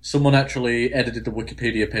 Someone actually edited the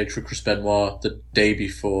Wikipedia page for Chris Benoit the day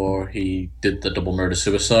before he did the double murder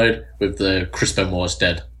suicide with the Chris Benoit's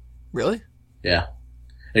dead. Really? Yeah.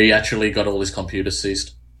 He actually got all his computers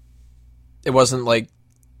seized. It wasn't like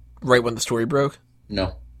right when the story broke?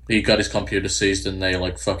 No. He got his computer seized and they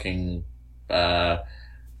like fucking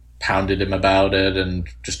pounded him about it and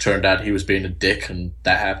just turned out he was being a dick and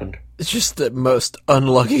that happened. It's just the most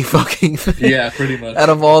unlucky fucking thing. Yeah, pretty much. Out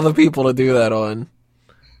of all the people to do that on.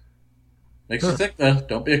 Makes you think, though.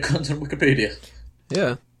 Don't be a cunt on Wikipedia.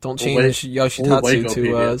 Yeah. Don't change Yoshitatsu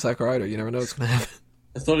to Zack Ryder. You never know what's going to happen.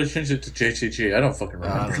 I thought I changed it to JTG. I don't fucking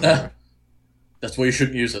remember now. That's why you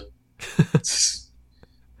shouldn't use it.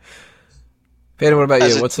 Peyton, what about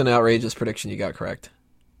you? What's an outrageous prediction you got correct?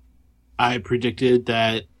 I predicted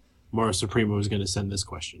that Mauro Supremo was going to send this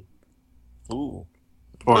question. Ooh.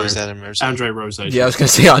 Or Andre Rosa. Yeah, I was going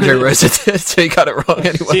to say Andre Rosa did, so you got it wrong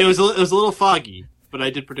anyway. See, it was a little foggy, but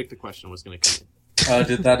I did predict the question was going to come in.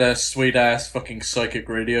 Did that sweet-ass fucking psychic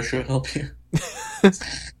radio show help you?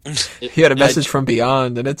 He had a message from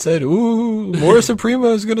beyond, and it said, "Ooh, Mauro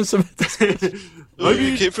Supremo is going to submit this."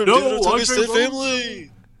 You came from Andre State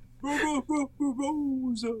family.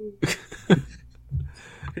 Rosa.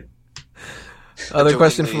 Other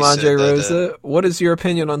question from Andre Rosa. What is your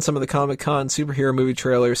opinion on some of the Comic-Con superhero movie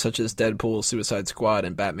trailers such as Deadpool, Suicide Squad,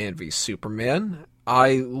 and Batman v Superman?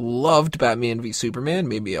 I loved Batman v Superman,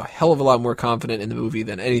 made me a hell of a lot more confident in the movie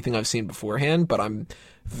than anything I've seen beforehand, but I'm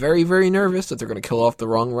very, very nervous that they're going to kill off the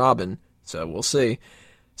wrong Robin, so we'll see.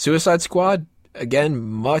 Suicide Squad, again,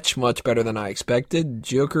 much, much better than I expected.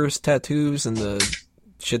 Joker's tattoos and the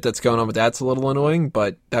shit that's going on with that's a little annoying,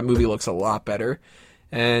 but that movie looks a lot better.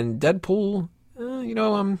 And Deadpool,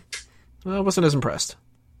 I wasn't as impressed.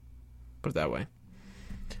 Put it that way.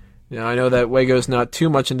 Yeah, I know that Wago's not too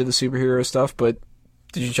much into the superhero stuff, but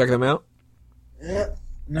did you check them out? Yeah.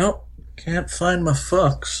 Nope. Can't find my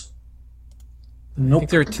fucks. I Nope. think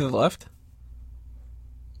they're to the left.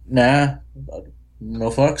 Nah. No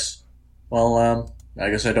fucks. Well, I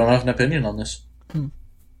guess I don't have an opinion on this.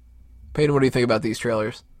 Peyton, what do you think about these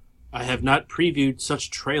trailers? I have not previewed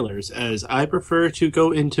such trailers, as I prefer to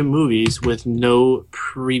go into movies with no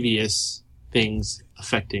previous things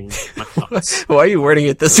affecting my thoughts. Why are you wording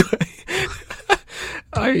it this way?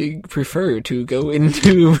 I prefer to go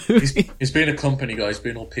into movies. He's being a company guy. He's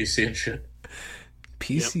being all PC and shit.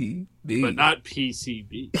 PCB. But not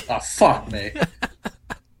PCB. Oh, fuck me.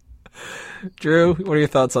 Drew, what are your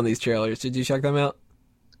thoughts on these trailers? Did you check them out?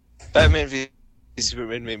 Batman v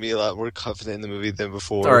Superman made me a lot more confident in the movie than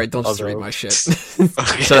before. All right, don't just read my shit.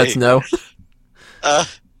 Okay. So that's no. I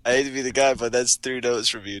hate to be the guy, but that's 3 notes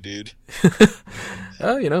from you, dude.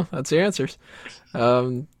 Oh, that's your answers.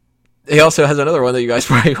 He also has another one that you guys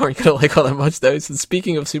probably aren't going to like all that much, though. So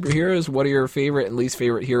speaking of superheroes, what are your favorite and least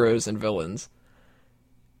favorite heroes and villains?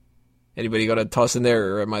 Anybody got to toss in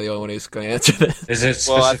there, or am I the only one who's going to answer this? Is it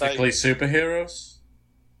specifically superheroes?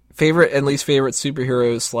 Favorite and least favorite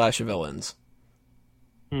superheroes / villains.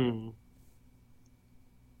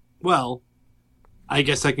 Well, I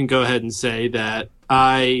guess I can go ahead and say that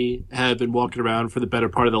I have been walking around for the better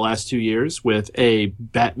part of the last 2 years with a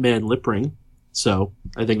Batman lip ring. So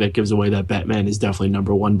I think that gives away that Batman is definitely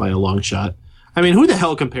number one by a long shot. I mean, who the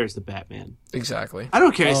hell compares to Batman? Exactly. I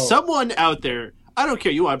don't care. Someone out there, I don't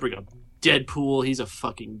care. You want to bring up Deadpool, he's a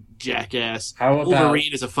fucking jackass. How about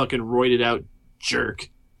Wolverine is a fucking roided out jerk.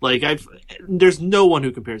 Like, there's no one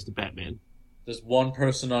who compares to Batman. There's one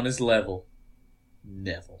person on his level.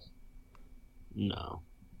 Neville. No.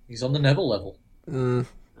 He's on the Neville level. No.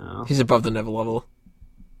 He's above the Neville level.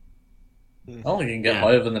 I don't think he can get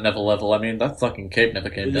higher than the Neville level. I mean, that fucking cape never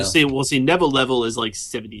came down. We'll see. Neville level is like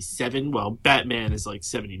 77, while Batman is like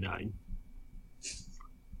 79.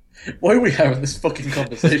 Why are we having this fucking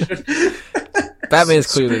conversation? Batman's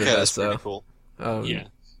clearly the Supercat is best, pretty though. Cool. Yeah.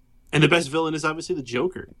 And the best villain is obviously the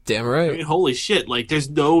Joker. Damn I right. mean, holy shit. Like, there's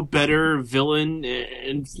no better villain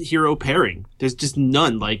and hero pairing. There's just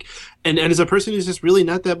none. Like, and as a person who's just really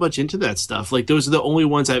not that much into that stuff, like, those are the only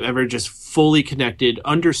ones I've ever just fully connected,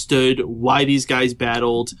 understood why these guys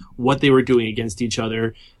battled, what they were doing against each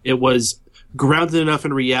other. It was grounded enough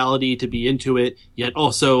in reality to be into it, yet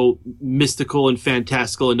also mystical and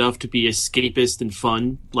fantastical enough to be escapist and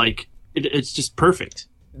fun. Like, it's just perfect.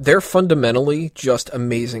 They're fundamentally just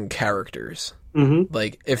amazing characters. Mm-hmm.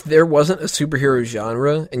 Like, if there wasn't a superhero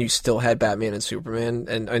genre and you still had Batman and Superman,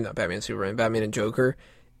 and not Batman and Superman, Batman and Joker,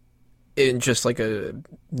 in just like a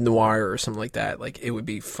noir or something like that, like, it would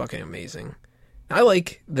be fucking amazing. I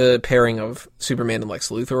like the pairing of Superman and Lex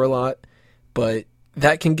Luthor a lot, but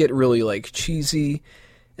that can get really, like, cheesy,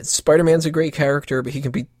 Spider-Man's a great character, but he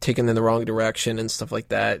can be taken in the wrong direction and stuff like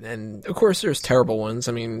that. And of course, there's terrible ones.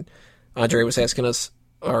 I mean, Andre was asking us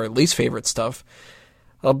our least favorite stuff.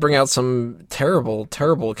 I'll bring out some terrible,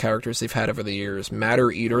 terrible characters they've had over the years.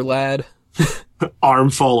 Matter Eater Lad. Arm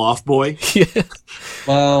fall off boy. Yeah.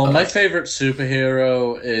 Well, my favorite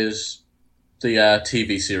superhero is the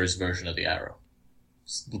TV series version of the Arrow.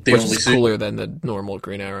 The Which only is cooler than the normal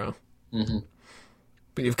Green Arrow. Mm-hmm.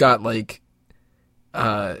 But you've got, like,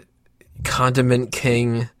 Condiment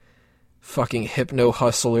King, fucking Hypno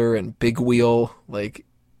Hustler, and Big Wheel. Like,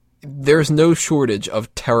 there's no shortage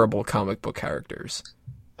of terrible comic book characters.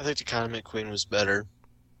 I think the Condiment Queen was better.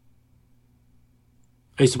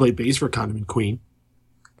 I used to play bass for Condiment Queen.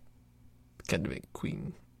 Condiment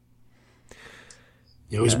Queen.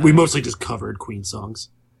 We mostly just covered Queen songs.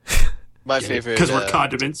 My favorite... Because we're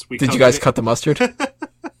condiments. Did you guys cut the mustard?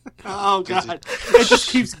 Oh, God. It just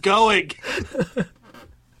keeps going.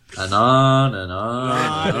 And on and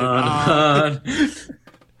on and on.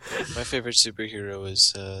 My favorite superhero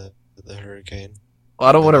is the Hurricane. Well,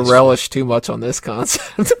 I don't want to relish too much on this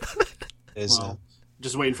concept. Well,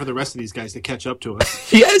 just waiting for the rest of these guys to catch up to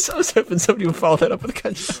us. Yes, I was hoping somebody would follow that up with a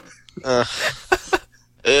catch.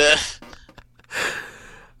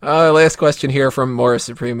 Last question here from Morris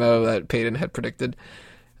Supremo that Peyton had predicted.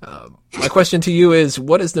 My question to you is,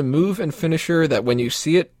 what is the move and finisher that when you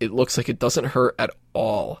see it, it looks like it doesn't hurt at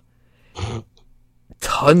all?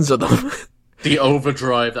 Tons of them. The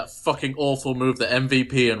Overdrive, that fucking awful move that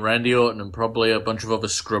MVP and Randy Orton and probably a bunch of other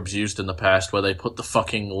scrubs used in the past, where they put the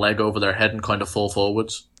fucking leg over their head and kind of fall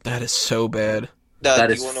forwards. That is so bad. No, That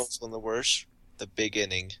you is- want to know what's one of the worst? The big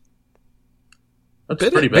inning. That's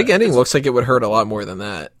pretty bad. Big ending looks like it would hurt a lot more than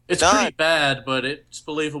that. It's Not- pretty bad, but it's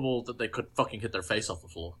believable that they could fucking hit their face off the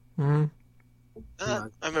floor. Mm-hmm.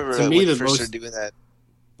 I remember To when me, we the first most- started doing that.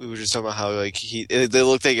 We were just talking about how like they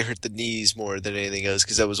looked like it hurt the knees more than anything else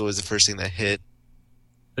because that was always the first thing that hit.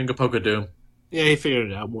 Finger poke of doom. Yeah, he figured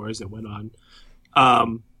it out more as it went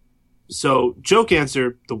on. So, joke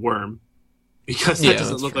answer, the worm. Because that Yeah,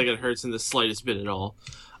 doesn't that's look fair. like it hurts in the slightest bit at all.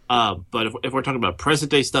 But if we're talking about present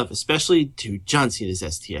day stuff, especially John Cena's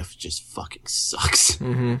STF just fucking sucks.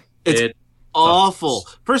 Mm-hmm. It's It awful.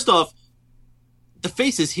 First off, the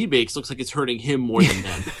faces he makes looks like it's hurting him more than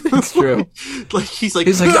them. It's true. Like he's like,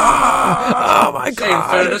 ah! Oh my In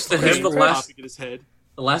god! fairness to him, He's the last popping in his head.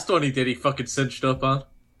 one he did, he fucking cinched up on.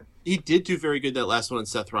 He did do very good that last one in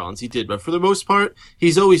Seth Rollins. He did, but for the most part,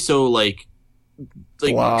 he's always so like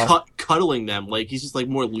Wow. cuddling them. Like he's just like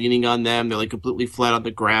more leaning on them. They're like completely flat on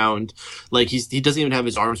the ground. Like he doesn't even have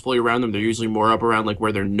his arms fully around them. They're usually more up around like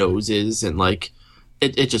where their nose is, and like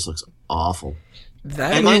it just looks awful.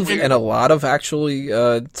 That And move like- and a lot of actually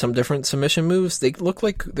some different submission moves, they look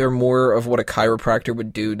like they're more of what a chiropractor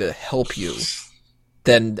would do to help you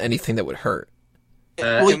than anything that would hurt.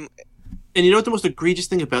 Uh, Well, and you know what the most egregious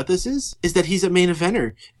thing about this is? Is that he's a main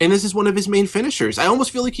eventer, and this is one of his main finishers. I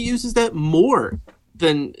almost feel like he uses that more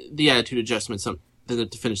than the attitude adjustment to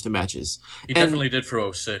finish the matches. He And- definitely did for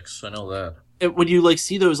 06, I know that. And when you like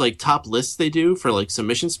see those like top lists they do for like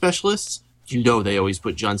submission specialists, you know they always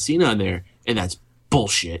put John Cena on there, and that's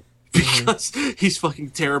bullshit because he's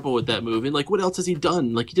fucking terrible with that move. And like, what else has he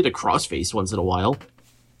done? Like, he did a crossface once in a while.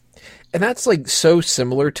 And that's like so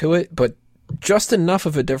similar to it, but just enough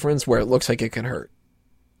of a difference where it looks like it can hurt.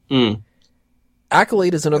 Mm.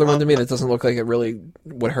 Accolade is another one to me that doesn't look like it really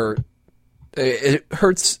would hurt. It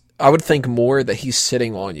hurts, I would think, more that he's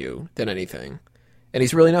sitting on you than anything. And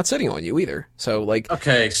he's really not sitting on you either. So, like,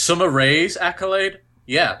 Okay, Summer Rae's accolade?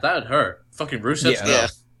 Yeah, that'd hurt. Fucking Rusev's Yeah. no. Yeah.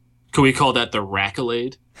 Can we call that the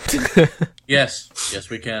Raccolade? Yes. Yes,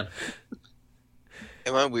 we can.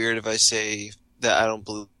 Am I weird if I say that I don't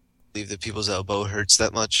believe that people's elbow hurts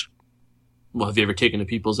that much? Well, have you ever taken a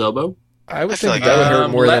people's elbow? I would I feel think like- that would hurt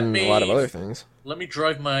more let than me- a lot of other things. Let me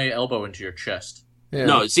drive my elbow into your chest. Yeah.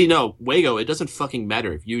 No, see, no, Wago, it doesn't fucking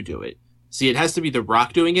matter if you do it. See, it has to be The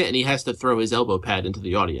Rock doing it, and he has to throw his elbow pad into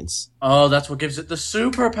the audience. Oh, that's what gives it the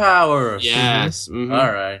superpowers. Yes. Mhm.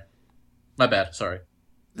 All right. My bad. Sorry.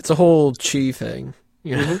 It's a whole chi thing.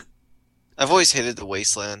 You know? I've always hated the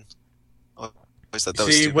wasteland. I always thought that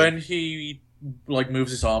was See, stupid. when he like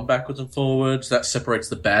moves his arm backwards and forwards, that separates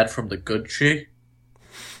the bad from the good chi.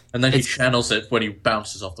 And then he It's- channels it when he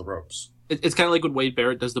bounces off the ropes. It's kind of like when Wade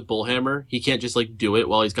Barrett does the bullhammer. He can't just like do it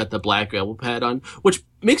while he's got the black elbow pad on, which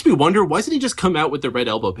makes me wonder, why doesn't he just come out with the red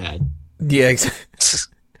elbow pad? Yeah, exactly.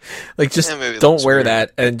 Like, just Yeah, maybe it don't looks wear weird.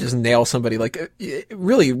 that and just nail somebody. Like,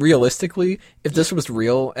 really, realistically, if this was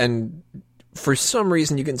real and for some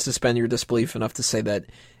reason you can suspend your disbelief enough to say that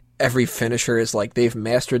every finisher is like they've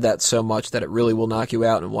mastered that so much that it really will knock you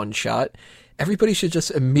out in one shot, everybody should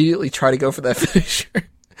just immediately try to go for that finisher.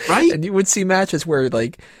 Right? And you would see matches where,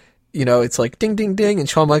 like, you know, it's like ding, ding, ding, and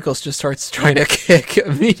Shawn Michaels just starts trying to kick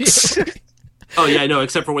immediately. Oh, yeah, I know,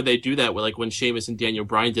 except for when they do that, like when Sheamus and Daniel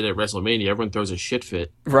Bryan did it at WrestleMania, everyone throws a shit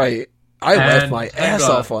fit. Right. I laughed And my hang ass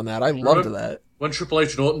on. off on that. I loved that. When Triple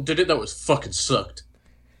H and Orton did it, that was fucking sucked.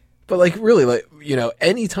 But, like, really, like, you know,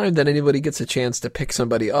 anytime that anybody gets a chance to pick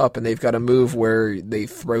somebody up and they've got a move where they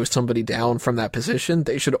throw somebody down from that position,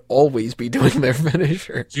 they should always be doing their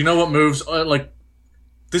finisher. Do you know what moves, like,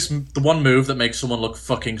 the one move that makes someone look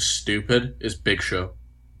fucking stupid is Big Show.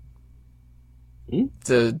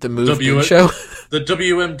 The move Big Show. The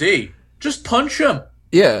WMD. Just punch him.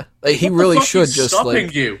 Yeah. Like, he What the really fuck should is just, stopping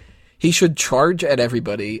like, you? he should charge at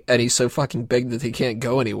everybody, and he's so fucking big that he can't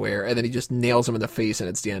go anywhere, and then he just nails him in the face, and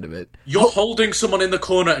it's the end of it. You're holding someone in the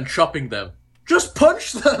corner and chopping them. Just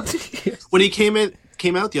punch them. When he came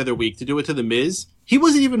out the other week to do it to The Miz, he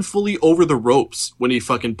wasn't even fully over the ropes when he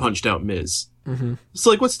fucking punched out Miz. Mm-hmm. It's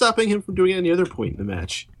like, what's stopping him from doing it any other point in the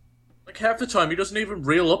match? Like, half the time, he doesn't even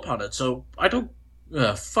reel up on it, so I don't...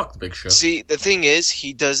 fuck the Big Show. See, the thing is,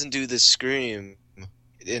 he doesn't do the scream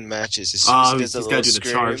in matches. As soon as he does He's a got little to do the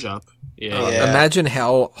scream, charge up. Yeah. Yeah. Imagine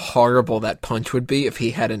how horrible that punch would be if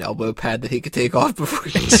he had an elbow pad that he could take off before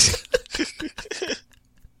he...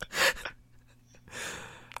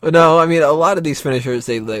 But no, I mean, a lot of these finishers,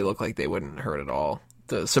 they look like they wouldn't hurt at all.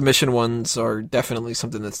 The submission ones are definitely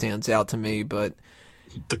something that stands out to me, but...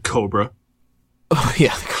 The Cobra. Oh,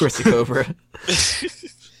 yeah, of course, the Cobra.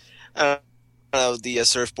 I don't know, the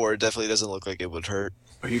surfboard definitely doesn't look like it would hurt.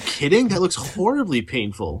 Are you kidding? That looks horribly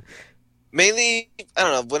painful. Mainly, I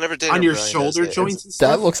don't know, whenever Daniel On your Bryan shoulder does it, joints and stuff?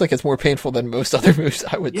 That looks like it's more painful than most other moves,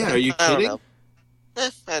 I would Yeah, think. are you I don't kidding? know.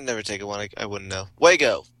 I'd never take one. I wouldn't know.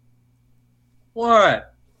 Wago.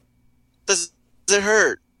 What? Does it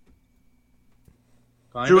hurt?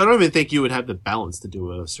 Kind Drew, I of? don't even think you would have the balance to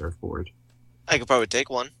do a surfboard. I could probably take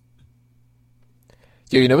one.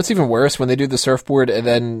 Yeah, you know what's even worse? When they do the surfboard, and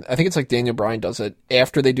then, I think it's like Daniel Bryan does it,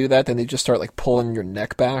 after they do that, then they just start, like, pulling your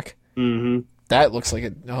neck back. Mm-hmm. That looks like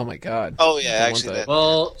it. Oh my god. Oh yeah, I want actually, that.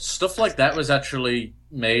 Well, stuff like that was actually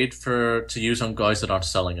made to use on guys that aren't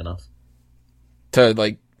selling enough. To,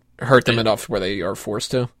 like, hurt them enough where they are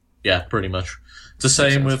forced to. Yeah, pretty much. It's the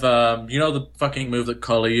same with, you know the fucking move that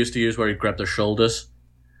Collie used to use where he'd grab their shoulders?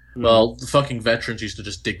 Well, the fucking veterans used to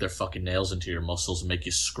just dig their fucking nails into your muscles and make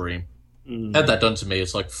you scream. Had that done to me,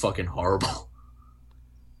 it's like fucking horrible.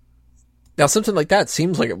 Now, something like that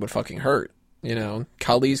seems like it would fucking hurt. You know,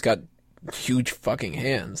 Kali's got huge fucking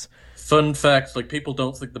hands. Fun fact, like, people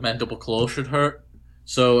don't think the mandible claw should hurt.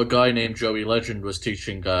 So a guy named Joey Legend was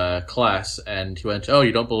teaching class, and he went, "Oh,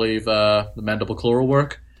 you don't believe the mandible claw will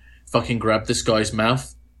work?" Fucking grabbed this guy's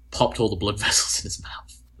mouth, popped all the blood vessels in his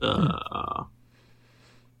mouth.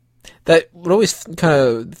 That what always kind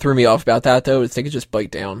of threw me off about that, though, is they could just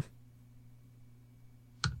bite down.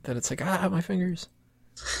 Then it's like, my fingers.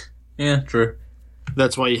 Yeah, true.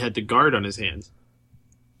 That's why he had the guard on his hand.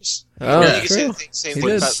 Oh, You that's can say true. the same He thing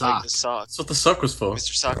did. about Sock. like, the sock, That's what the sock was for.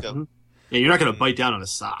 Mr. Socko. Yeah, you're not going to bite down on a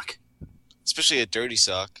sock. Especially a dirty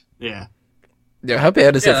sock. Yeah. Yeah, how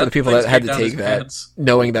bad is it Yeah, for the people thing's that had to down take his that, pants.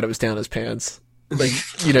 knowing that it was down his pants? Like,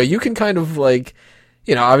 you know, you can kind of, like,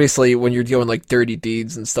 you know, obviously when you're doing, like, dirty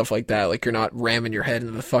deeds and stuff like that, like, you're not ramming your head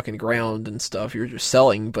into the fucking ground and stuff, you're just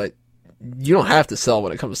selling, but you don't have to sell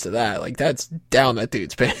when it comes to that. Like, that's down that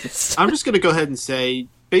dude's pants. I'm just going to go ahead and say,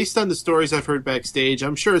 based on the stories I've heard backstage,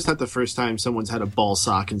 I'm sure it's not the first time someone's had a ball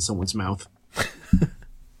sock in someone's mouth.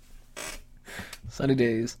 Sunny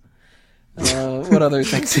days. What other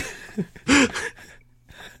things? I'm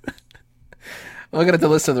looking at the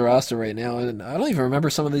list of the roster right now, and I don't even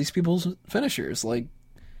remember some of these people's finishers. Like,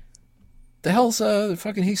 the hell's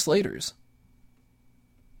fucking Heath Slater's?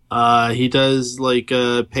 He does like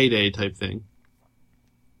a payday type thing.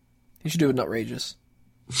 He should do an outrageous.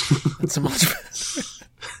 That's so much.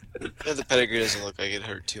 Yeah, the pedigree doesn't look like it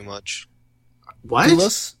hurt too much. What? Do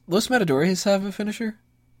Los Matadores have a finisher?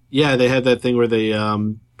 Yeah, they had that thing where they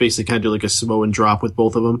basically kind of do like a Samoan drop with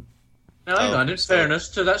both of them. Now, hang on, in fairness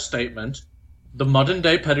to that statement, the modern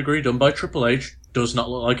day pedigree done by Triple H does not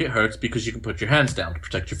look like it hurts because you can put your hands down to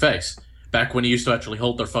protect your face. Back when he used to actually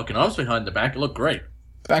hold their fucking arms behind their back, it looked great.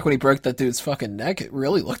 Back when he broke that dude's fucking neck, it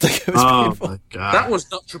really looked like it was Oh painful. my god! That was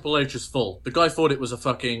not Triple H's fault. The guy thought it was a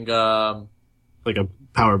fucking, Like a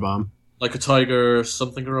power bomb, like a tiger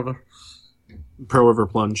something or other. Pearl River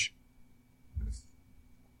plunge.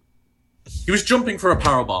 He was jumping for a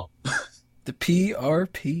powerbomb. The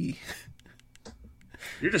PRP.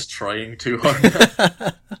 You're just trying too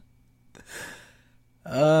hard.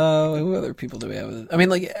 Who other people do we have? I mean,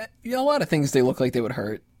 like, you know, a lot of things they look like they would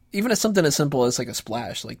hurt. even something as simple as like a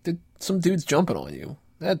splash, like some dude's jumping on you.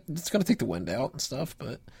 It's gonna take the wind out and stuff,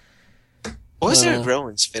 but What was Eric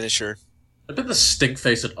Rowan's finisher? I bet the stink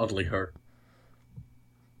face would oddly hurt.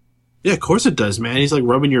 Yeah, of course it does, man. He's like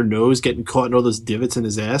rubbing your nose, getting caught in all those divots in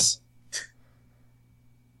his ass.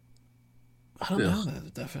 I don't know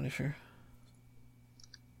that finisher.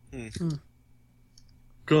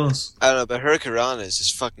 Gosh. I don't know, but Hurricanrana is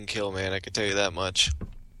just fucking kill, man. I can tell you that much.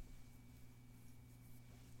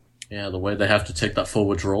 Yeah, the way they have to take that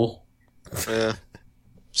forward roll. Yeah.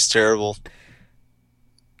 It's terrible.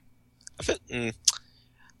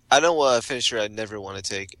 I know a finisher I'd never want to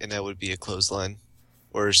take, and that would be a clothesline.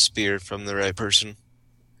 Or a spear from the right person.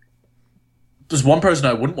 There's one person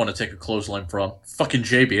I wouldn't want to take a clothesline from. Fucking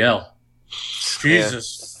JBL.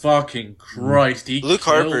 Jesus fucking Christ. He Luke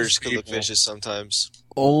Harper's people. could look vicious sometimes.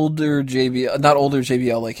 Older JBL, not older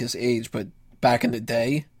JBL like his age, but back in the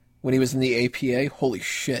day when he was in the APA, holy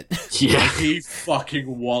shit. Yeah. He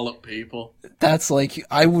fucking walloped people. That's like,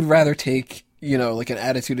 I would rather take, like an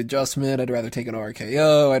attitude adjustment. I'd rather take an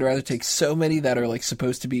RKO. I'd rather take so many that are like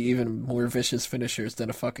supposed to be even more vicious finishers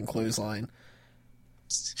than a fucking clothesline.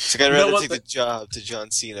 It's like I'd rather take the job to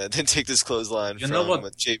John Cena than take this clothesline from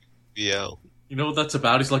JBL. You know what that's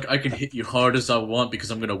about? He's like, I can hit you hard as I want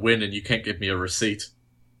because I'm going to win and you can't give me a receipt.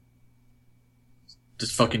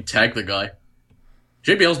 Just fucking tag the guy.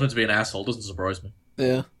 JBL's meant to be an asshole, doesn't surprise me.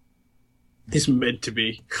 Yeah. He's meant to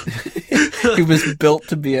be. He was built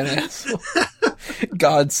to be an asshole.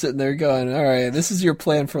 God's sitting there going, all right, this is your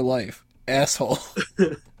plan for life. Asshole.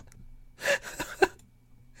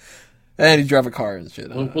 And he drove a car and shit.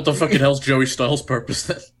 What the fucking hell's Joey Styles' purpose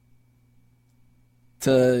then?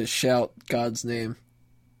 To shout God's name.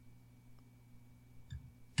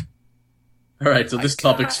 Alright, so this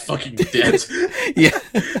topic's fucking dead. Yeah.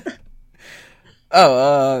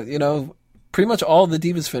 Pretty much all the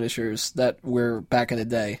Divas finishers that were back in the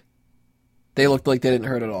day, they looked like they didn't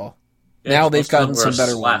hurt at all. Yeah, now they've gotten some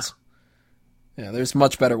better slap. ones. Yeah, there's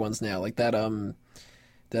much better ones now. Like that,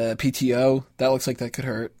 the PTO, that looks like that could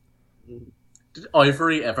hurt. Did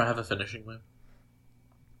Ivory ever have a finishing move?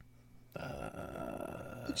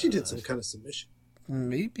 I think she did some kind of submission.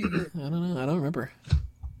 Maybe. I don't know. I don't remember.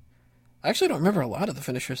 I actually don't remember a lot of the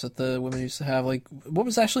finishers that the women used to have. Like, what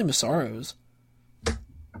was actually Massaro's?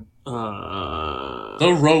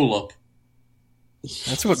 The roll-up.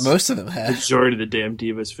 That's what most of them had. Majority of the damn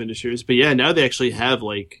Divas finishers. But yeah, now they actually have,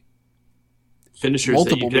 like, finishers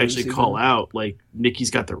Multiple that you can moves actually even. call out. Like,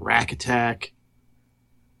 Nikki's got the rack attack.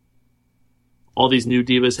 All these new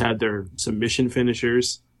Divas had their submission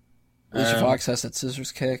finishers. Alicia Fox has that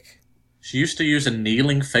scissors kick. She used to use a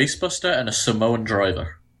kneeling facebuster and a Samoan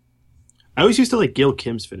driver. I always used to like Gail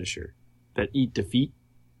Kim's finisher. That eat defeat.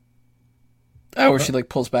 Oh, where she like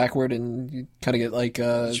pulls backward and you kind of get like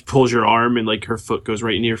She pulls your arm and like her foot goes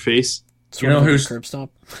right into your face. sort of like a curb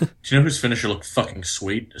stomp. Do you know whose finisher looked fucking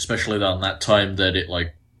sweet? Especially on that time that it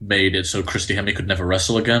like made it so Christy Hemme could never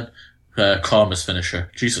wrestle again. Karma's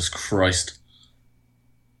finisher. Jesus Christ.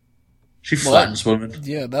 She flattens women.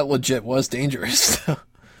 Yeah, that legit was dangerous.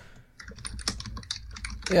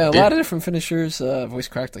 Yeah, a lot of different finishers. Voice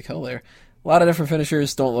cracked like hell there. A lot of different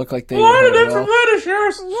finishers don't look like they. A lot of would hurt different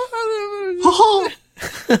finishers.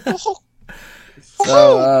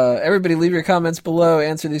 So, everybody, leave your comments below.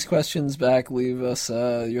 Answer these questions back. Leave us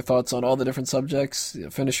your thoughts on all the different subjects,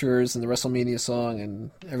 finishers, and the WrestleMania song,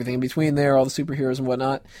 and everything in between there, all the superheroes and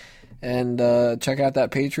whatnot. And check out that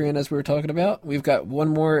Patreon as we were talking about. We've got one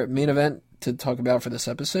more main event to talk about for this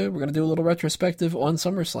episode. We're going to do a little retrospective on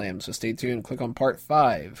SummerSlam, so stay tuned. Click on Part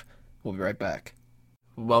 5. We'll be right back.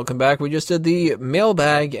 Welcome back. We just did the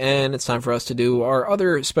mailbag, and it's time for us to do our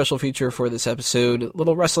other special feature for this episode, a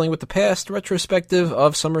little Wrestling with the Past retrospective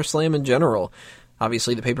of SummerSlam in general.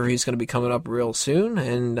 Obviously, the pay-per-view is going to be coming up real soon,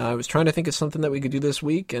 and I was trying to think of something that we could do this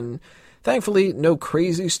week, and thankfully, no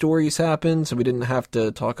crazy stories happened, so we didn't have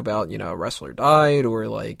to talk about, a wrestler died, or,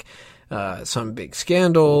 some big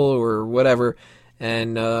scandal, or whatever.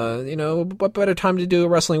 And, what better time to do a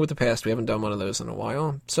Wrestling with the Past? We haven't done one of those in a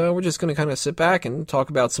while. So we're just going to kind of sit back and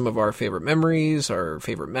talk about some of our favorite memories, our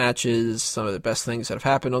favorite matches, some of the best things that have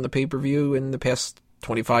happened on the pay-per-view in the past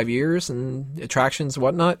 25 years, and attractions and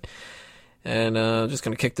whatnot. And just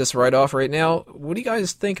going to kick this right off right now. What do you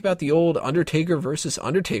guys think about the old Undertaker versus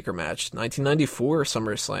Undertaker match, 1994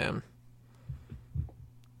 SummerSlam?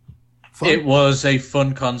 Fun. It was a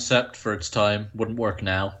fun concept for its time. Wouldn't work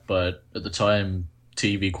now, but at the time,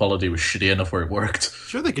 TV quality was shitty enough where it worked.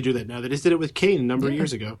 Sure, they could do that now. They just did it with Kane a number of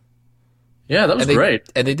years ago. Yeah, that was great.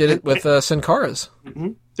 And they did it with Sin Cara's.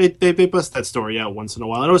 Mm-hmm. They bust that story out once in a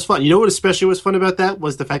while, and it was fun. You know what especially was fun about that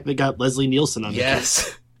was the fact that they got Leslie Nielsen on.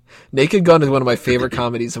 Yes. Naked Gun is one of my favorite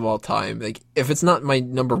comedies of all time. Like, if it's not my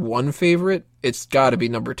number one favorite, it's got to be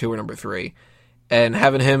number 2 or number 3. And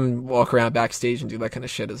having him walk around backstage and do that kind of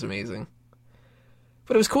shit is amazing.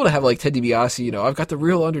 But it was cool to have, like, Ted DiBiase, you know, I've got the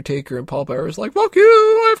real Undertaker, and Paul Bearer's like, fuck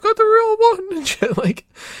you, I've got the real one, and shit, like,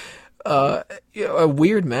 you know, a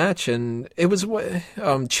weird match, and it was,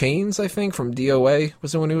 Chains, I think, from DOA,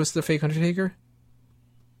 was the one who was the fake Undertaker?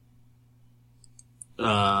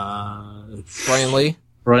 Brian Lee?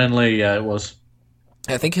 Brian Lee, yeah, it was.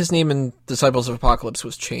 I think his name in Disciples of Apocalypse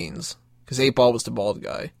was Chains, because 8-Ball was the bald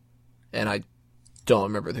guy, and I don't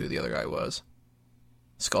remember who the other guy was.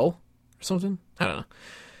 Skull? Or something? I don't know.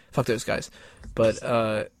 Fuck those guys. But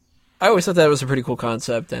I always thought that was a pretty cool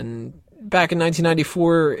concept, and back in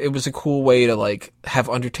 1994, it was a cool way to, like, have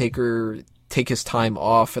Undertaker take his time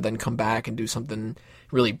off and then come back and do something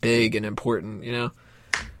really big and important, you know?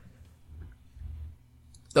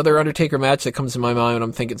 The other Undertaker match that comes to my mind when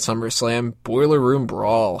I'm thinking SummerSlam, Boiler Room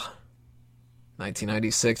Brawl.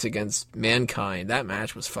 1996 against Mankind. That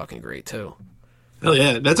match was fucking great, too. Hell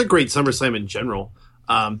yeah, that's a great SummerSlam in general.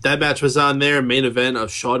 That match was on there, main event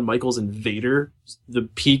of Shawn Michaels and Vader. The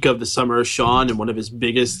peak of the summer of Shawn and one of his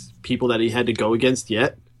biggest people that he had to go against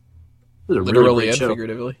yet. It was a Literally really great and show.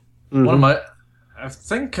 figuratively. Mm-hmm. One of my, I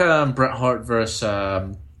think Bret Hart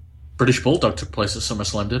versus British Bulldog took place at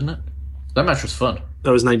SummerSlam, didn't it? That match was fun.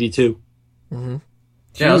 That was 92. Mm-hmm.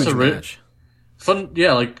 Yeah, that's Huge a match. fun.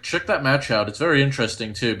 Yeah, like check that match out. It's very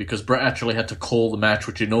interesting too because Bret actually had to call the match,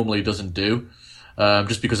 which he normally doesn't do,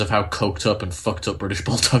 just because of how coked up and fucked up British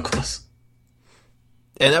Bulldog was.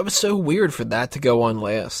 And that was so weird for that to go on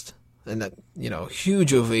last. And that, you know,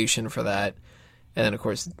 huge ovation for that. And then, of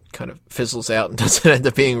course, it kind of fizzles out and doesn't end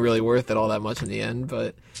up being really worth it all that much in the end.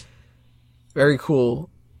 But very cool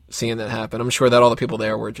seeing that happen. I'm sure that all the people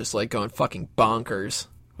there were just, like, going fucking bonkers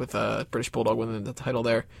with British Bulldog winning the title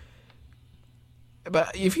there.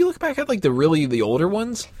 But if you look back at, like, the older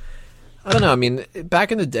ones, I don't know. I mean,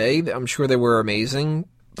 back in the day, I'm sure they were amazing.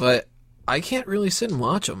 But I can't really sit and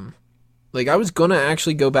watch them. Like, I was going to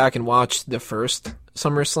actually go back and watch the first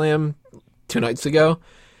SummerSlam 2 nights ago.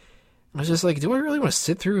 I was just like, do I really want to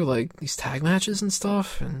sit through, like, these tag matches and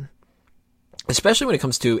stuff? And especially when it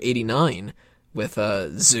comes to 89 with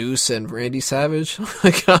Zeus and Randy Savage.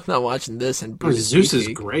 Like, I'm not watching this. And Brutus Zeus is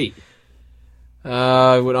Beefcake. great.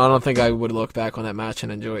 I don't think I would look back on that match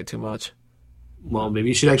and enjoy it too much. Well, maybe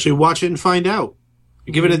you should actually watch it and find out.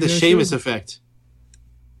 Give it the Yeah, Sheamus sure. effect.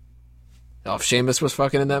 Oh, if Sheamus was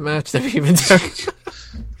fucking in that match, that'd be even better.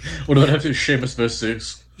 What about if it was Sheamus versus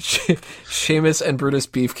Zeus? Sheamus and Brutus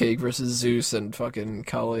Beefcake versus Zeus and fucking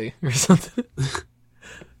Kali or something.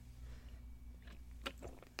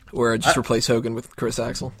 Or just replace Hogan with Chris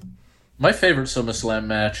Axel. My favorite SummerSlam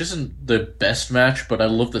match isn't the best match, but I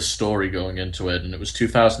love the story going into it, and it was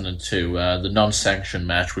 2002, the non-sanctioned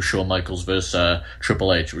match with Shawn Michaels versus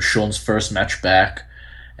Triple H. It was Shawn's first match back,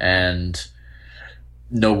 and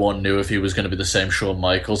no one knew if he was going to be the same Shawn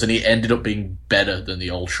Michaels, and he ended up being better than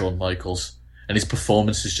the old Shawn Michaels, and his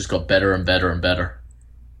performances just got better and better and better.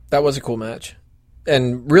 That was a cool match.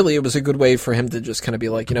 And really, it was a good way for him to just kind of be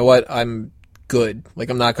like, you know what, I'm good. Like,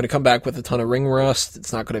 I'm not going to come back with a ton of ring rust.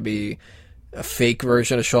 It's not going to be a fake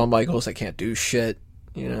version of Shawn Michaels that can't do shit,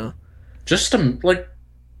 you know? Just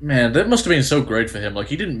man, that must have been so great for him. Like,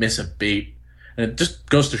 he didn't miss a beat, and it just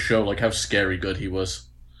goes to show like how scary good he was.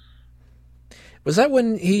 Was that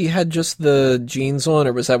when he had just the jeans on,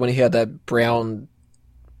 or was that when he had that brown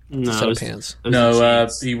No, set it of was- pants? it was No, the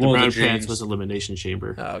jeans. he wore the brown jeans. pants was Elimination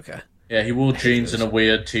Chamber. Oh, okay. Yeah, he wore jeans and a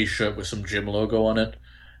weird t-shirt with some gym logo on it.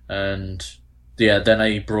 And, yeah, then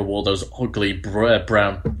April wore those ugly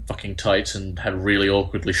brown fucking tights and had really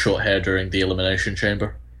awkwardly short hair during the Elimination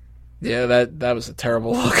Chamber. Yeah, that was a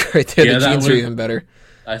terrible look right there. Yeah, The that jeans were was- even better.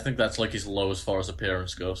 I think that's like his low as far as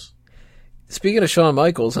appearance goes. Speaking of Shawn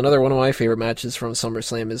Michaels, another one of my favorite matches from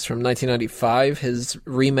SummerSlam is from 1995, his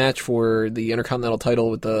rematch for the Intercontinental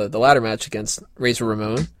title with the ladder match against Razor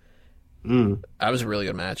Ramon. That was a really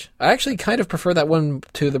good match. I actually kind of prefer that one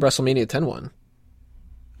to the WrestleMania 10 one.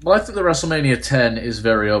 Well, I think the WrestleMania 10 is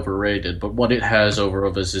very overrated, but what it has over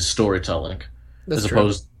others is storytelling. That's as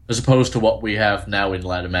true. opposed to what we have now in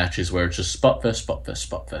ladder matches where it's just spot fest, spot fest,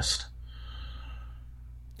 spot fest.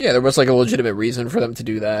 Yeah, there was like a legitimate reason for them to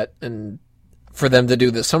do that, and for them to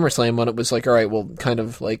do the SummerSlam one, it was like, all right, well, kind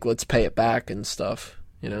of like, let's pay it back and stuff,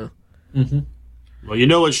 you know? Mm-hmm. Well, you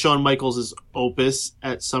know what Shawn Michaels' opus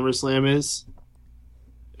at SummerSlam is?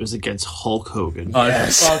 It was against Hulk Hogan.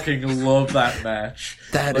 Yes. I fucking love that match.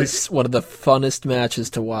 That is one of the funnest matches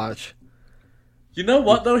to watch. You know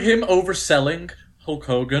what, though? Him overselling Hulk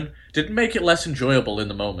Hogan didn't make it less enjoyable in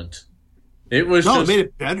the moment. It was No, just, it made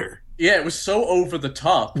it better. yeah, it was so over the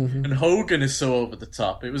top, Mhm. and Hogan is so over the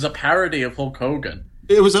top. It was a parody of Hulk Hogan.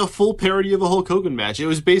 It was a full parody of a Hulk Hogan match. It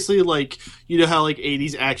was basically like, you know how like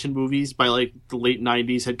 80s action movies by like the late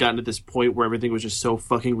 90s had gotten to this point where everything was just so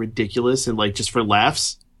fucking ridiculous and like just for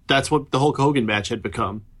laughs? That's what the Hulk Hogan match had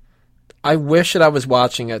become. I wish that I was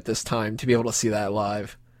watching at this time to be able to see that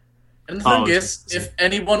live. And the thing Oh, is, if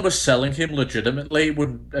anyone was selling him legitimately, it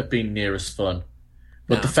wouldn't have been near as fun.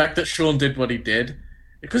 But No. the fact that Sean did what he did,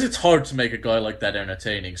 because it's hard to make a guy like that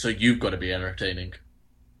entertaining, so you've got to be entertaining.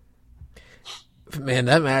 Man,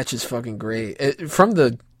 that match is fucking great. From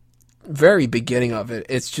the very beginning of it,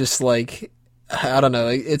 it's just like, I don't know,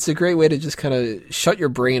 it's a great way to just kind of shut your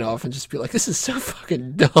brain off and just be like, this is so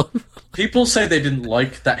fucking dumb. People say they didn't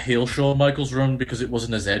like that heel Shawn Michaels run because it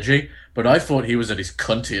wasn't as edgy, but I thought he was at his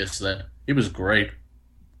cuntiest then. He was great.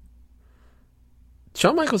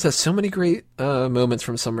 Shawn Michaels has so many great moments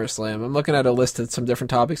from SummerSlam. I'm looking at a list of some different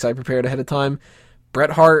topics I prepared ahead of time.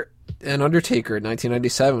 Bret Hart and Undertaker in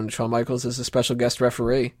 1997. Shawn Michaels is a special guest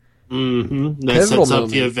referee. Mm-hmm. That Pivotal sets up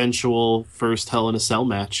the moment. eventual first Hell in a Cell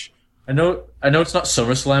match. I know it's not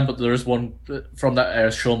SummerSlam, but there is one from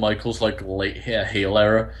that Shawn Michaels like late heel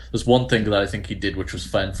era. There's one thing that I think he did which was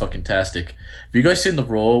fan-fucking-tastic. Have you guys seen the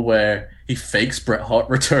Raw where he fakes Bret Hart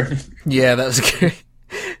returning? Yeah, that was great.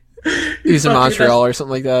 He's in fucking Montreal or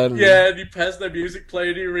something like that. Yeah, and he has the music playing,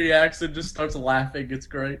 and he reacts and just starts laughing. It's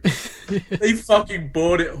great. They fucking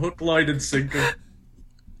bought it hook, line, and sinker.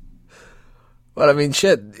 But I mean,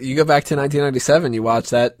 shit, you go back to 1997, you watch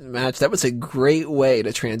that match. That was a great way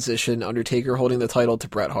to transition Undertaker holding the title to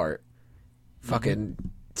Bret Hart. Fucking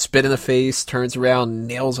spit in the face, turns around,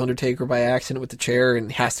 nails Undertaker by accident with the chair,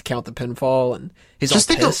 and has to count the pinfall, and he's Just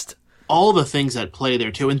all think of pissed. all the things that play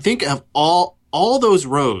there too, and think of all those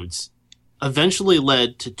roads eventually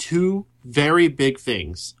led to two very big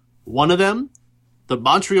things. One of them, the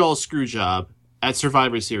Montreal Screwjob at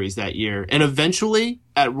Survivor Series that year, and eventually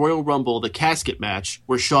at Royal Rumble, the casket match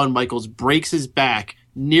where Shawn Michaels breaks his back,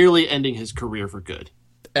 nearly ending his career for good.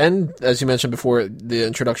 And, as you mentioned before, the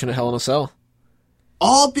introduction of Hell in a Cell.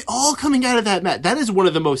 All coming out of that match. That is one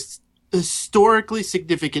of the most historically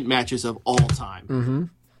significant matches of all time. Mm-hmm.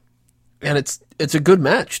 And it's a good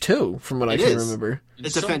match, too, from what I It can is. remember.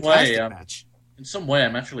 It's a some fantastic way, match. In some way,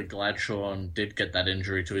 I'm actually glad Shawn did get that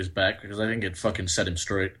injury to his back because I think it fucking set him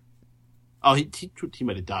straight. Oh, he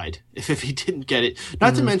might have died if he didn't get it.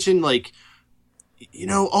 Not to mention, like, you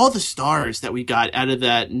know, all the stars that we got out of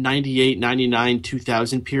that 98, 99,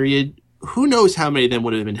 2000 period. Who knows how many of them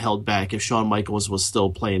would have been held back if Shawn Michaels was still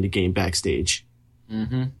playing the game backstage.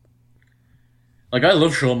 Mm-hmm. Like, I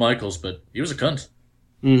love Shawn Michaels, but he was a cunt.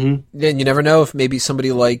 Mm-hmm. And you never know if maybe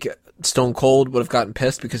somebody like Stone Cold would have gotten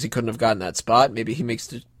pissed because he couldn't have gotten that spot. Maybe he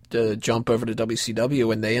makes the jump over to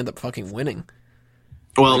WCW and they end up fucking winning.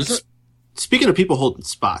 Well, Is it? speaking of people holding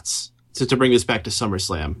spots, to bring this back to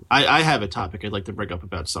SummerSlam, I have a topic I'd like to bring up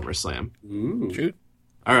about SummerSlam. Ooh. Shoot.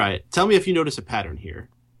 All right, tell me if you notice a pattern here.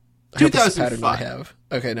 I hope it's a pattern 2005. I have.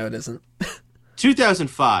 Okay, no, it isn't.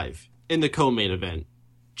 2005, in the co-main event,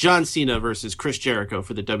 John Cena versus Chris Jericho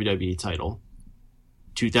for the WWE title.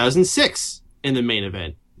 2006, in the main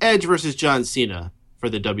event, Edge versus John Cena for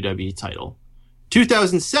the WWE title.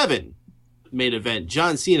 2007, main event,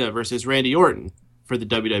 John Cena versus Randy Orton for the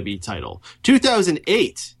WWE title.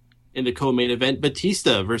 2008, in the co-main event,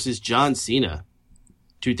 Batista versus John Cena.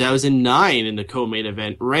 2009 in the co-main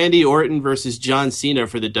event, Randy Orton versus John Cena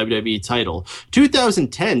for the WWE title.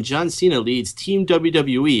 2010, John Cena leads Team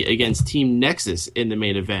WWE against Team Nexus in the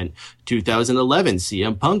main event. 2011,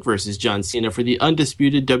 CM Punk versus John Cena for the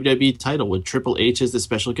undisputed WWE title with Triple H as the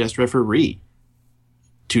special guest referee.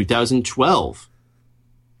 2012,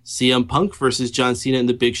 CM Punk versus John Cena in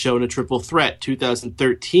the Big Show in a triple threat.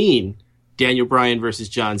 2013, Daniel Bryan versus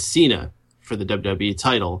John Cena for the WWE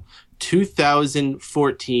title.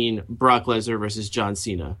 2014, Brock Lesnar versus John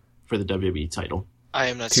Cena for the WWE title. I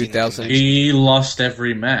am not seeing the 2000. connection. He lost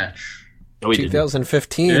every match. No, he didn't.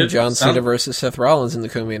 2015, Did? John Cena Sound- versus Seth Rollins in the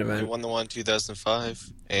co-main He event. won the one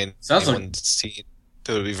 2005, and Sounds he like- won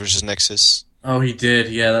WWE versus Nexus. Oh, he did.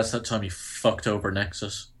 Yeah, that's that time he fucked over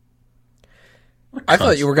Nexus. What a I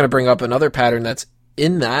thought cunt. you were going to bring up another pattern that's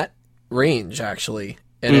in that range, actually.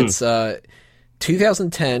 And it's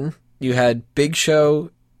 2010, you had Big Show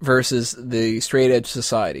versus the Straight Edge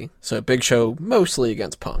Society. So Big Show mostly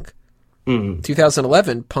against Punk.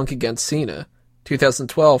 2011, Punk against Cena.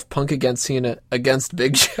 2012, Punk against Cena against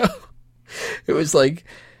Big Show. It was like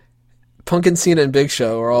Punk and Cena and Big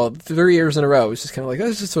Show are all 3 years in a row. It was just kind of like,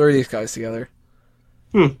 let's just throw these guys together.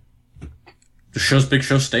 Just shows Big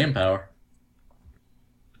Show staying power.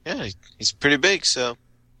 Yeah, he's pretty big, so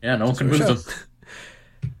Yeah, no one can move Show. them.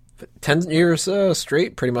 10 years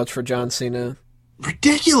straight, pretty much, for John Cena.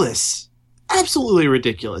 Ridiculous. Absolutely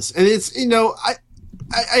ridiculous. And it's,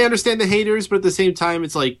 I understand the haters, but at the same time,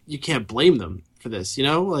 it's like, you can't blame them for this,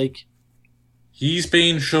 Like, He's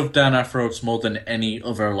been shoved down our throats more than any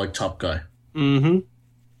other, top guy. mm-hmm.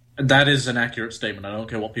 That is an accurate statement. I don't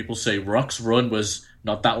care what people say. Rock's run was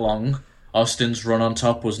not that long. Austin's run on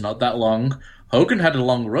top was not that long. Hogan had a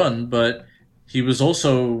long run, but he was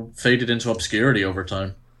also faded into obscurity over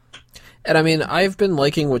time. And I mean, I've been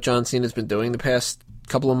liking what John Cena's been doing the past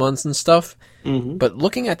couple of months and stuff, but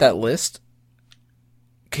looking at that list,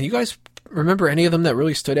 can you guys remember any of them that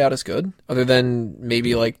really stood out as good? Other than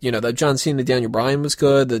maybe, the John Cena Daniel Bryan was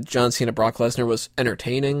good, the John Cena Brock Lesnar was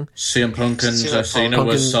entertaining. CM Punk and Cena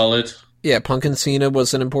was solid. Yeah, Punk and Cena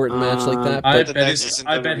was an important match like that. I But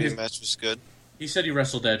bet his match was good. He said he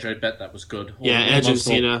wrestled Edge. I bet that was good. Yeah, Edge and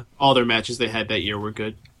Cena, all their matches they had that year were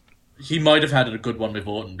good. He might have had a good one with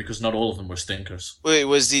Orton because not all of them were stinkers. Wait,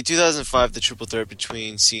 was the 2005 the triple threat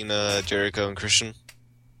between Cena, Jericho, and Christian?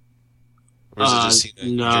 Or was it just Cena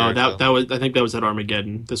and No, Jericho? that was. I think that was at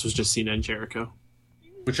Armageddon. This was just Cena and Jericho.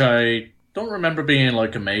 Which I don't remember being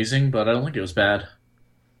amazing, but I don't think it was bad.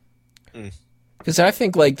 because I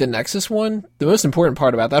think, the Nexus one, the most important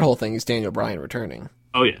part about that whole thing is Daniel Bryan returning.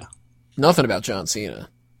 Oh yeah. Nothing about John Cena.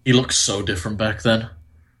 He looked so different back then.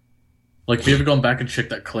 If you ever gone back and checked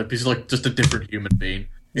that clip, he's just a different human being.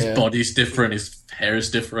 His body's different, his hair is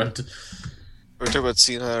different. We're talking about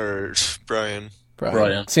Cena or Bryan.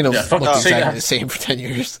 Bryan. Cena Yeah, looked fuck exactly Cena. the same for 10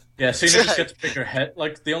 years. Yeah, Cena just gets bigger head.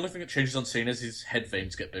 The only thing that changes on Cena is his head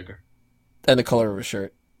veins get bigger. And the color of his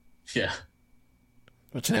shirt, Yeah.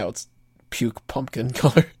 which now it's puke pumpkin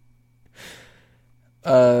color.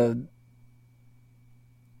 When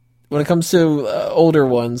it comes to older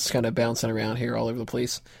ones, kind of bouncing around here all over the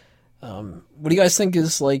place, what do you guys think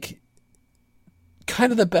is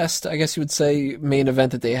kind of the best, I guess you would say, main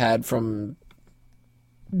event that they had from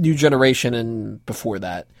New Generation and before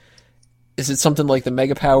that? Is it something like the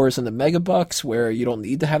Mega Powers and the Mega Bucks where you don't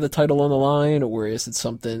need to have the title on the line, or is it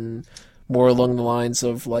something more along the lines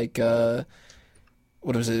of what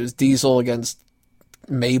was it? It was Diesel against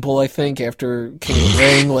Mabel, I think, after King of the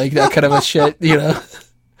Ring, that kind of a shit,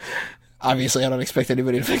 Obviously, I don't expect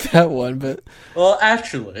anybody to pick that one, but... Well,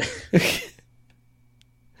 actually...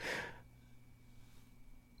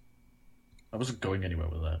 I wasn't going anywhere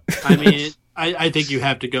with that. I mean, I think you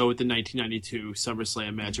have to go with the 1992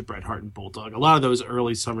 SummerSlam match of Bret Hart and Bulldog. A lot of those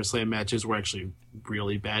early SummerSlam matches were actually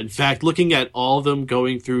really bad. In fact, looking at all of them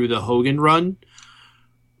going through the Hogan run,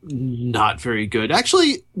 not very good.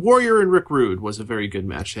 Actually, Warrior and Rick Rude was a very good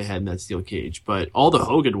match they had in that steel cage. But all the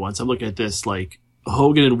Hogan ones, I'm looking at this,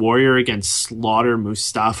 Hogan and Warrior against Slaughter,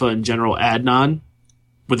 Mustafa, and General Adnan,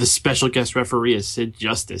 with a special guest referee as Sid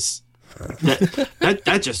Justice.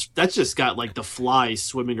 That just got the fly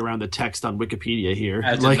swimming around the text on Wikipedia here.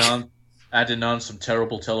 Adding on some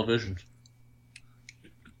terrible television.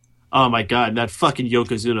 Oh my god, that fucking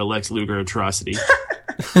Yokozuna Lex Luger atrocity.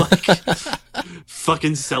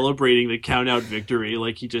 Fucking celebrating the count out victory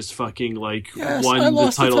like he just fucking Yes, won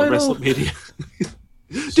the title at WrestleMania.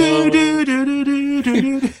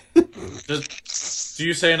 Do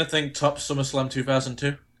you say anything top SummerSlam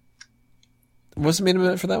 2002? What's the main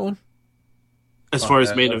event for that one? As far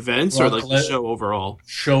as main events or the show overall?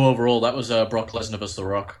 Show overall, that was Brock Lesnar vs. The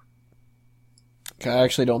Rock. I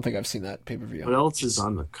actually don't think I've seen that pay-per-view. What else is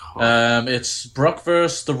on the card? It's Brock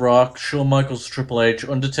vs. The Rock, Shawn Michaels, Triple H,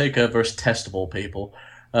 Undertaker vs. Testable People,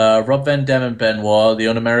 Rob Van Dam and Benoit, The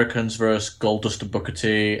Un-Americans vs. Goldust and Booker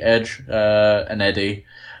T, Edge and Eddie,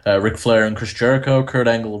 Ric Flair and Chris Jericho, Kurt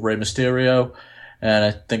Angle, Rey Mysterio, and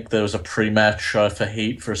I think there was a pre-match for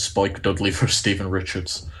Heat for Spike Dudley for Steven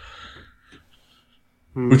Richards.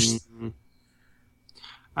 Which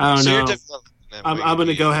I don't So you're know. definitely that I'm way. going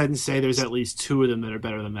to go ahead and say there's at least two of them that are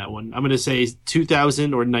better than that one. I'm going to say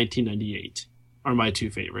 2000 or 1998 are my two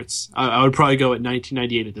favorites. I would probably go at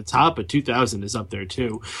 1998 at the top, but 2000 is up there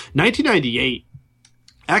too. 1998,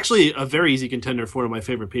 actually a very easy contender for one of my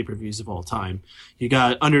favorite pay-per-views of all time. You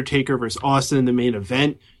got Undertaker versus Austin in the main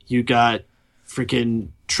event. You got freaking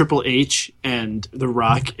Triple H and The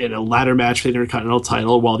Rock in a ladder match for the Intercontinental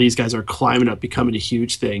title while these guys are climbing up, becoming a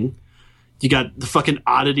huge thing. You got the fucking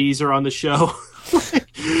oddities are on the show.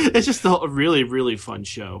 It's just a really, really fun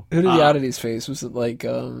show. Who did the oddities face? Was it Los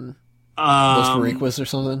Mariquas or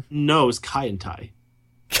something? No, it was Kai and Tai.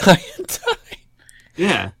 Kai and Tai.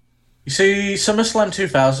 Yeah. You see, SummerSlam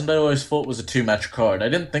 2000 I always thought was a two-match card. I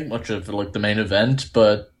didn't think much of the main event,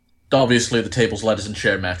 but obviously the tables, ladders, and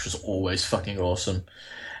chair match was always fucking awesome.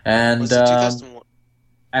 And Was it 2001?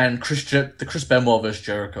 And the Chris Benoit versus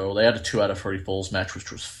Jericho, they had a 2 out of 3 falls match,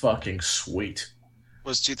 which was fucking sweet.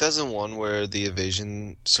 Was 2001 where the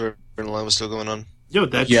Evasion storyline was still going on? Yo,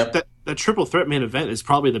 that triple threat main event is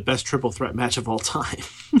probably the best triple threat match of all time.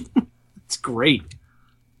 It's great.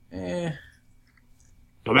 Eh.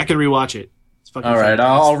 Go back and rewatch it. It's fucking All right, fantastic.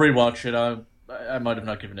 I'll rewatch it. I might have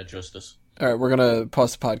not given it justice. All right, we're going to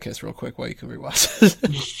pause the podcast real quick while you can rewatch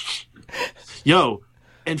it. Yo,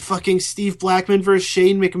 and fucking Steve Blackman versus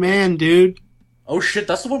Shane McMahon, dude. Oh shit,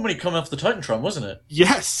 that's the one when he came off the Titantron, wasn't it?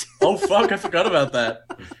 Yes. Oh fuck, I forgot about that.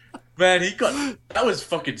 Man, that was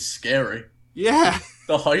fucking scary. Yeah.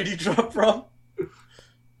 The height he dropped from.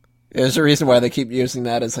 There's a reason why they keep using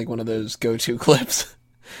that as like one of those go-to clips.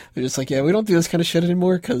 They're just like, yeah, we don't do this kind of shit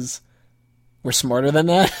anymore because we're smarter than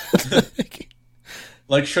that.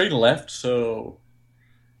 Like, Shane left, so...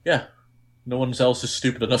 Yeah. No one else is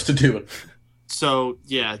stupid enough to do it. So,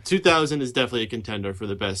 yeah, 2000 is definitely a contender for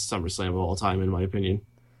the best SummerSlam of all time, in my opinion.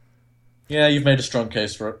 Yeah, you've made a strong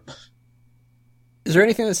case for it. Is there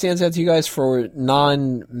anything that stands out to you guys for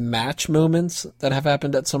non-match moments that have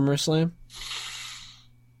happened at SummerSlam?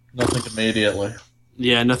 Nothing immediately.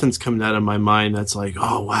 Yeah, nothing's coming out of my mind that's like,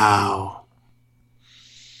 oh, wow.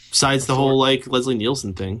 Besides the whole, like, Leslie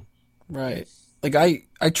Nielsen thing. Right. Like,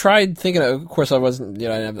 I tried thinking, of course I wasn't, I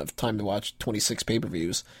didn't have enough time to watch 26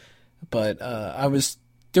 pay-per-views, but I was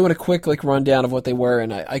doing a quick, like, rundown of what they were,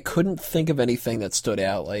 and I couldn't think of anything that stood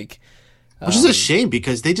out, like... Which is a shame,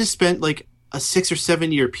 because they just spent, like, a 6 or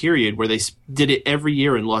 7 year period where they did it every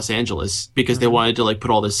year in Los Angeles because they wanted to, like, put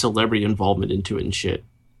all this celebrity involvement into it and shit.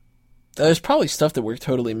 There's probably stuff that we're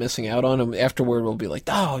totally missing out on, and afterward we'll be like,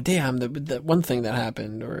 oh, damn, the one thing that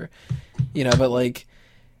happened, or, but, like,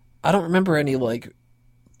 I don't remember any, like,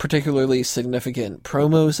 particularly significant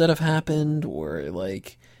promos that have happened, or,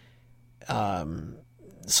 like,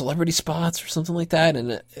 celebrity spots or something like that,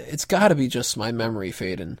 and it's gotta be just my memory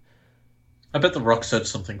fading. I bet The Rock said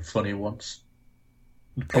something funny once.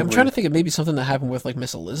 I'm trying to think of maybe something that happened with, like,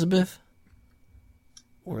 Miss Elizabeth,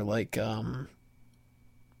 or, like,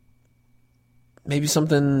 maybe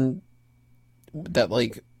something that,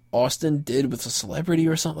 like, Austin did with a celebrity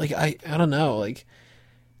or something. Like, I don't know. Like,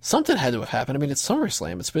 something had to have happened. I mean, it's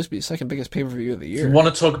SummerSlam. It's supposed to be the second biggest pay-per-view of the year. You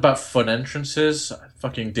want to talk about fun entrances?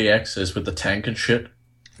 Fucking DX's with the tank and shit.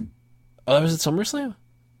 Oh, that was at SummerSlam?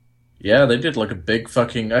 Yeah, they did, like, a big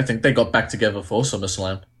fucking... I think they got back together for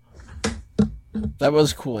SummerSlam. That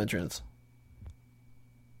was a cool entrance.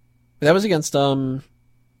 That was against, Cody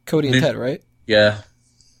and Ted, right? Yeah.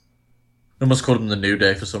 I almost called him the New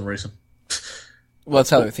Day for some reason. Well, that's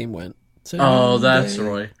how their theme went. Oh, that's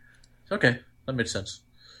right. Okay, that made sense.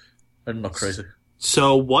 I'm not crazy.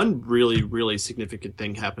 So one really, really significant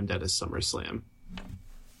thing happened at a SummerSlam.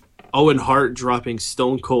 Owen Hart dropping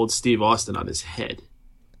Stone Cold Steve Austin on his head.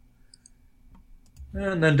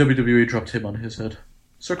 And then WWE dropped him on his head.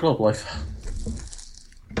 Circle of life.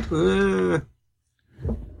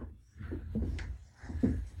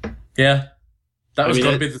 Yeah. That was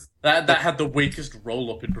going to be that had the weakest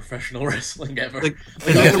roll up in professional wrestling ever.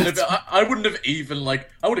 I wouldn't have even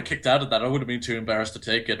I would have kicked out of that. I would have been too embarrassed to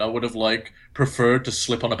take it. I would have preferred to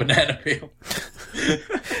slip on a banana peel.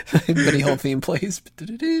 Benny Hill theme plays.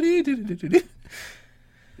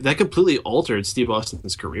 That completely altered Steve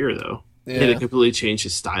Austin's career, though. Yeah. It completely changed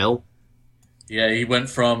his style. Yeah, he went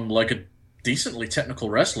from a decently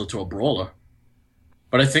technical wrestler to a brawler.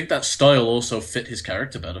 But I think that style also fit his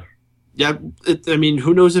character better. Yeah, I mean,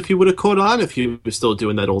 who knows if he would have caught on if he was still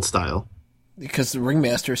doing that old style. Because the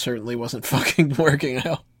Ringmaster certainly wasn't fucking working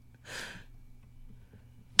out.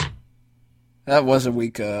 That was a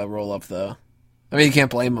weak roll-up, though. I mean, you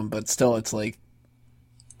can't blame him, but still, it's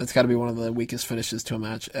that's got to be one of the weakest finishes to a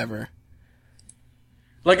match ever.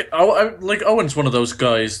 Owen's one of those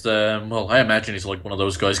guys that, I imagine he's one of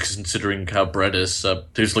those guys considering how Brett is,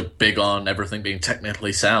 who's big on everything being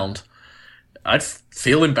technically sound. I'd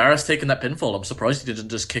feel embarrassed taking that pinfall. I'm surprised he didn't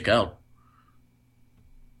just kick out.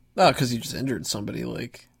 No, because you just injured somebody.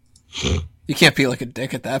 You can't be a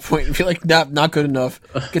dick at that point and be not good enough.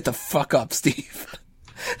 Get the fuck up, Steve.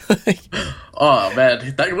 Oh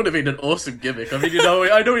man, that would have been an awesome gimmick. I mean,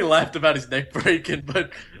 I know he laughed about his neck breaking,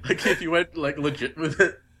 but if you went legit with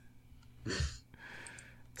it.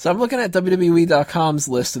 So I'm looking at WWE.com's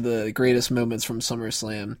list of the greatest moments from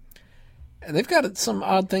SummerSlam. And they've got some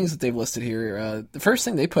odd things that they've listed here. The first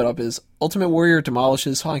thing they put up is Ultimate Warrior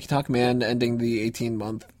demolishes Honky Tonk Man, ending the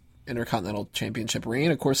 18-month Intercontinental Championship reign.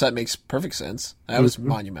 Of course, that makes perfect sense. That was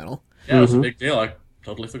monumental. Yeah, it was a big deal. I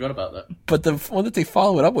totally forgot about that. But the one that they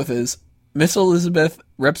follow it up with is Miss Elizabeth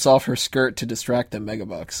rips off her skirt to distract the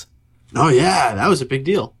Megabucks. Oh, yeah, that was a big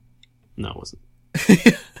deal. No, it wasn't.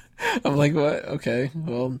 I'm like, what? Okay,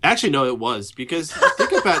 well, Actually, no, it was because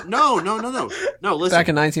think about no. Listen, back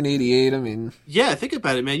in 1988, I mean, yeah, think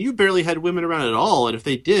about it, man. You barely had women around at all, and if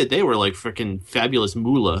they did, they were like freaking fabulous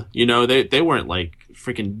moolah. You know, they weren't like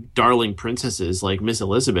freaking darling princesses like Miss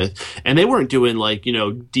Elizabeth, and they weren't doing like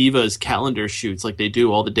divas calendar shoots like they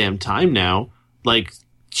do all the damn time now. Like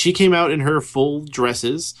she came out in her full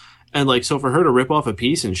dresses, and like so for her to rip off a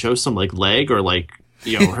piece and show some like leg or like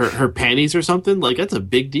her panties or something, like that's a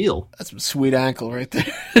big deal. that's some sweet ankle right there.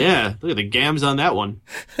 Yeah, look at the gams on that one.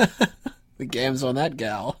 The gams on that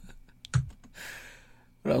gal.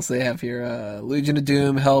 What else they have here? Legion of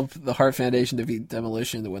Doom helped the Hart Foundation defeat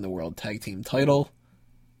Demolition to win the World Tag Team title.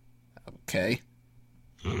 Okay.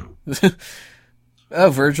 Oh,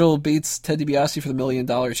 Virgil beats Ted DiBiase for the $1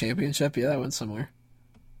 Million Championship. Yeah, that went somewhere.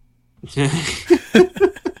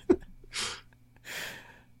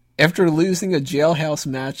 After losing a jailhouse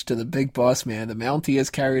match to the Big Boss Man, the Mountie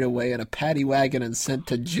is carried away in a paddy wagon and sent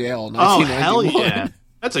to jail. Oh, hell yeah.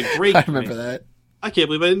 That's a great I remember that. I can't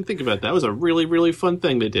believe I didn't think about that. That was a really, really fun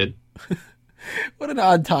thing they did. What an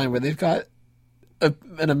odd time where they've got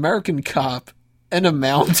an American cop and a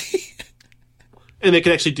Mountie. And they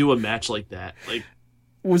could actually do a match like that. Like,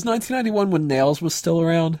 Was 1991 when Nails was still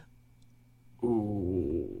around?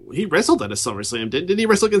 ooh, he wrestled at a SummerSlam, didn't he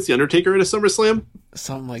wrestle against The Undertaker at a SummerSlam?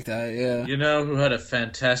 Something like that, yeah. You know who had a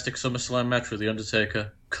fantastic SummerSlam match with The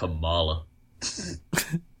Undertaker? Kamala.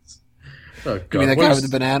 Oh, God. You mean that guy with the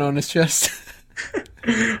banana on his chest?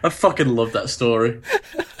 I fucking love that story.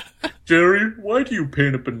 Jerry, why do you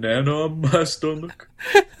paint a banana on my stomach?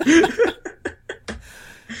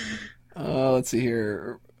 Let's see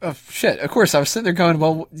here. Oh, shit. Of course, I was sitting there going,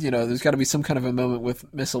 well, there's got to be some kind of a moment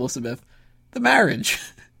with Miss Elizabeth. The marriage.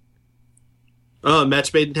 Oh,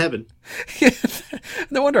 match made in heaven.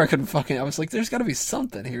 No wonder I couldn't fucking... I was like, there's got to be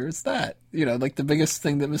something here. It's that. Like the biggest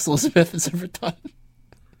thing that Miss Elizabeth has ever done.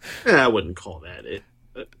 I wouldn't call that it.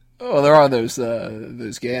 Oh, there are those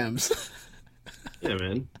gams. Yeah,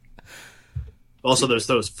 man. Also, there's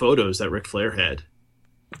those photos that Ric Flair had.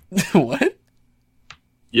 What?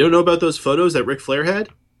 You don't know about those photos that Ric Flair had?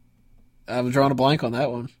 I'm drawing a blank on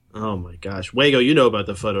that one. Oh my gosh. Wago, you know about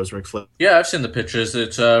the photos Ric Flair. Yeah, I've seen the pictures.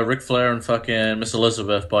 It's Ric Flair and fucking Miss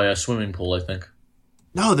Elizabeth by a swimming pool, I think.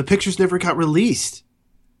 No, the pictures never got released.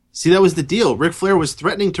 See, that was the deal. Ric Flair was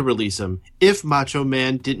threatening to release him if Macho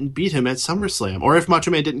Man didn't beat him at SummerSlam, or if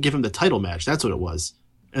Macho Man didn't give him the title match. That's what it was.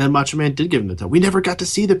 And then Macho Man did give him the title. We never got to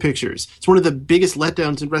see the pictures. It's one of the biggest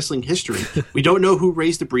letdowns in wrestling history. We don't know who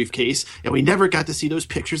raised the briefcase, and we never got to see those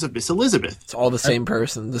pictures of Miss Elizabeth. It's all the same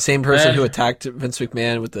person. The same person who attacked Vince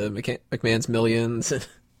McMahon with the McMahon's Millions.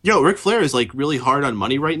 Yo, Ric Flair is like really hard on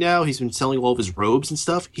money right now. He's been selling all of his robes and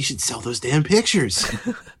stuff. He should sell those damn pictures.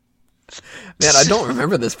 Man, I don't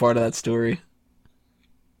remember this part of that story. It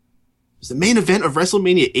was the main event of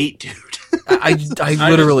WrestleMania 8, dude. I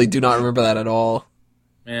literally do not remember that at all.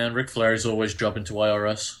 Man, Ric Flair is always jobbing to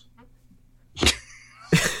IRS.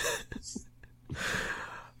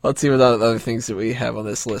 Let's see what other things that we have on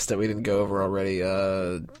this list that we didn't go over already.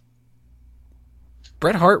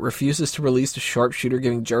 Bret Hart refuses to release the sharpshooter,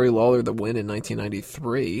 giving Jerry Lawler the win in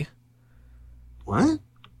 1993. What?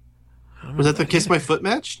 Was that the Kiss My Foot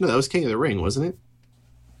match? No, that was King of the Ring, wasn't it?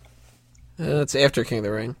 That's after King of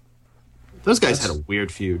the Ring. Those guys had a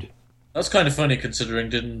weird feud. That's kind of funny considering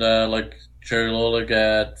didn't Jerry Lawler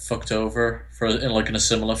get fucked over in a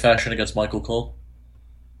similar fashion against Michael Cole?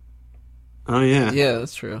 Oh yeah. Yeah,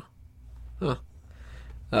 that's true. Huh.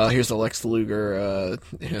 Here's the Lex Luger,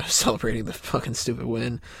 celebrating the fucking stupid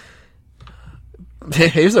win.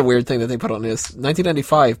 Here's a weird thing that they put on this.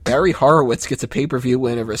 1995, Barry Horowitz gets a pay-per-view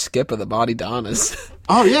win over Skip of the Body Donnas.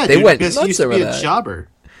 Oh yeah, they dude, went because nuts he used to over be that. a jobber.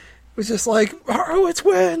 It was just like, Horowitz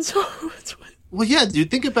wins. Well, yeah, dude.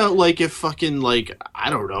 Think about if fucking I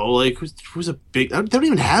don't know, who's a big. They don't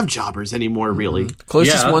even have jobbers anymore, really.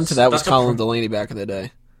 Closest Yeah, one to that was that's Colin Delaney back in the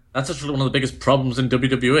day. That's actually one of the biggest problems in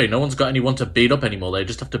WWE. No one's got anyone to beat up anymore. They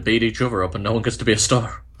just have to beat each other up, and no one gets to be a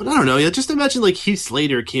star. But I don't know. Yeah, just imagine Heath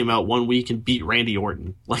Slater came out one week and beat Randy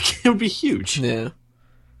Orton. It would be huge. Yeah.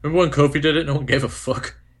 Remember when Kofi did it? No one gave a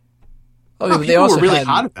fuck. Oh, No, but people were really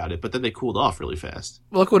hot about it, but then they cooled off really fast.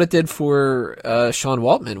 Look what it did for Sean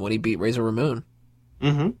Waltman when he beat Razor Ramon.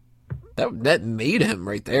 Mm-hmm. That made him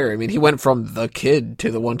right there. I mean, he went from the Kid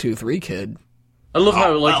to the 1-2-3 Kid. I love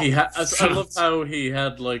how I love how he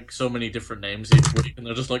had so many different names each week, and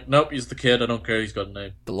they're just like, nope, he's the Kid. I don't care. He's got a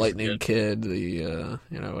name. The Lightning Kid, the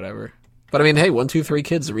whatever. But I mean, hey, 1-2-3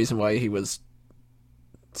 Kid's the reason why he was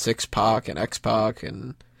 6-Pac and X-Pac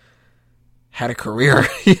and had a career.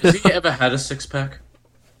 Has he ever had a 6-pack?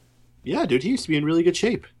 Yeah, dude, he used to be in really good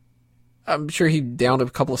shape. I'm sure he downed a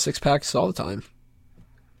couple of six-packs all the time.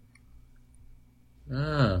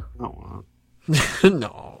 Ah. Oh,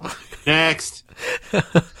 No. next.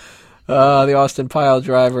 The Austin Pile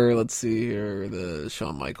Driver. Let's see here. The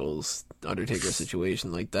Shawn Michaels Undertaker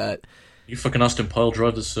situation like that. You fucking Austin Pile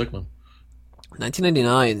drive this segment.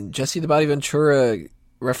 1999. Jesse the Body Ventura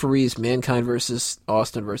referees Mankind versus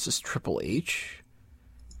Austin versus Triple H.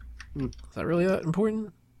 Is that really that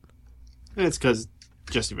important? It's because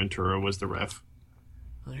Jesse Ventura was the ref.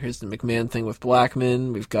 Here's the McMahon thing with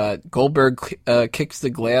Blackman. We've got Goldberg kicks the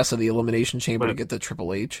glass of the Elimination Chamber to get the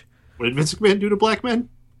Triple H. What did Vince McMahon do to Blackman?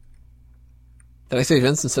 Did I say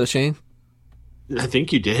Vince instead of Shane? I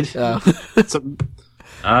think you did. Some-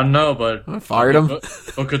 I don't know, but I fired him.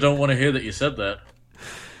 Booker don't want to hear that you said that.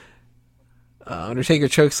 Undertaker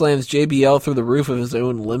chokeslams JBL through the roof of his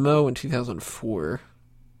own limo in 2004.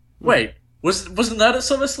 Wait, wasn't that at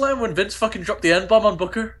SummerSlam when Vince fucking dropped the N-bomb on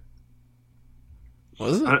Booker?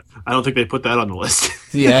 Was it? I don't think they put that on the list.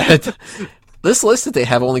 Yeah. This list that they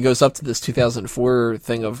have only goes up to this 2004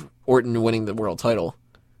 thing of Orton winning the world title.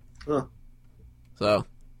 Huh. So,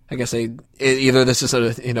 I guess either this is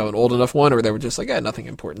an old enough one, or they were just like, nothing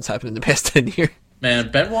important's happened in the past 10 years.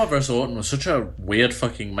 Man, Benoit versus Orton was such a weird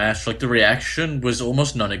fucking match. Like, the reaction was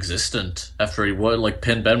almost non-existent after he won, like,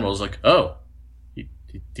 pinned Benoit. I was like, oh,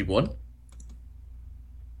 he won?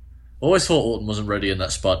 Always thought Orton wasn't ready in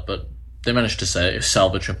that spot, but they managed to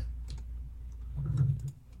salvage him.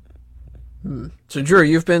 So, Drew,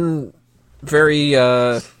 you've been very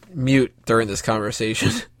mute during this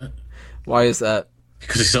conversation. Why is that?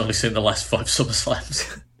 Because he's only seen the last 5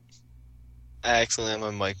 SummerSlams. I accidentally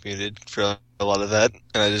had my mic muted for a lot of that,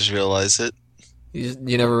 and I just realized it.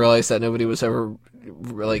 You never realized that nobody was ever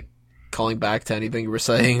like calling back to anything you were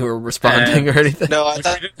saying or responding or anything. No, I Like,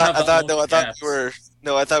 thought we didn't have I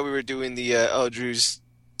thought we were doing the Drew's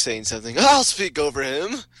saying something. I'll speak over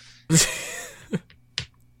him.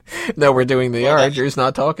 No, we're doing the Well, alright. Drew's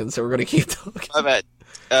not talking, so we're gonna keep talking. My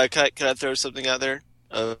bad. Can I throw something out there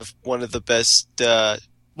of one of the best?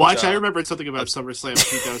 Well, actually, I John. remembered something about SummerSlam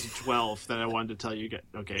 2012 that I wanted to tell you.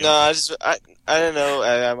 Okay. No, I don't know.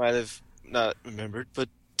 I might have not remembered, but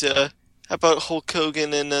how about Hulk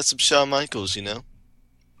Hogan and some Shawn Michaels? You know.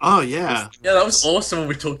 Oh yeah. Yeah, that was awesome when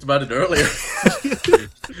we talked about it earlier.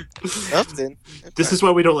 Nothing. This is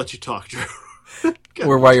why we don't let you talk, Drew.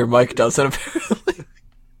 Or why your mic does it, apparently.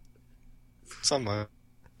 It's on my.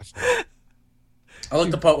 I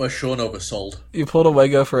like the part where Sean oversold. You pulled a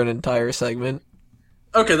Wego for an entire segment.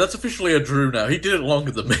 Okay, that's officially a Drew now. He did it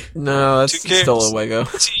longer than me. No, that's Who cares? still a Wego.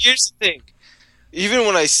 See, here's the thing. Even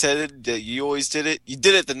when I said it, that you always did it, you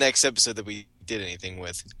did it the next episode that we did anything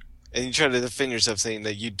with. And you try to defend yourself saying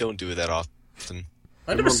that you don't do it that often.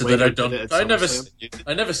 I never said that I don't. I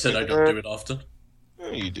never said I don't do it often.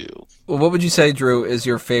 Oh, you do. Well, what would you say, Drew, is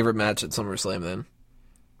your favorite match at SummerSlam then?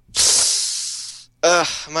 I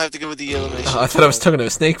might have to go with the elimination. I thought I was talking to a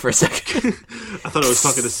snake for a second. I thought I was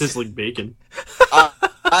talking to sizzling bacon.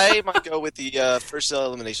 I might go with the first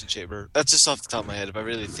elimination chamber. That's just off the top of my head. If I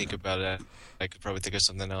really think about it, I could probably think of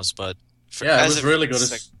something else. But Yeah, it was really good.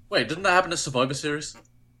 Wait, didn't that happen at Survivor Series?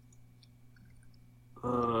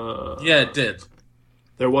 Yeah, it did.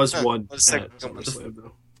 There was Huh, one what a second. at SummerSlam,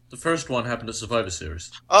 though. The first one happened at Survivor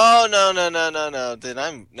Series. Oh no.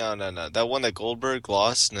 Then no. That one that Goldberg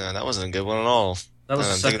lost. No, that wasn't a good one at all. That was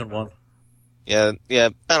I'm the thinking- second one. Yeah.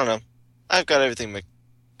 I don't know. I've got everything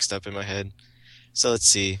mixed up in my head. So let's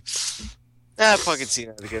see. Punk and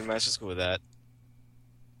Cena had a good match. Let's go with that.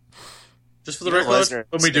 Just for the You know, record, Lesnar-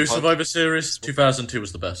 when we do CM Punk- Survivor Series, 2002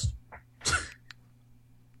 was the best.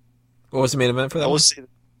 What was the main event for that I will one? say,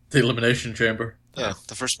 The Elimination Chamber. yeah,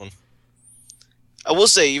 the first one. I will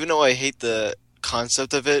say, even though I hate the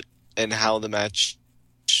concept of it and how the match,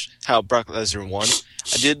 how Brock Lesnar won,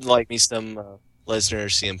 I did like me some Lesnar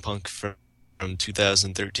CM Punk from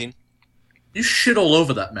 2013. You shit all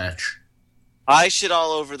over that match. I shit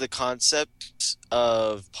all over the concept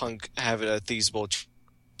of Punk having a feasible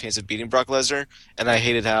chance of beating Brock Lesnar, and I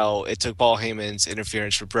hated how it took Paul Heyman's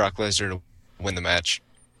interference for Brock Lesnar to win the match.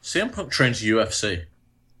 CM Punk trains UFC.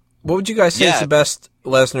 What would you guys say is Yeah. the best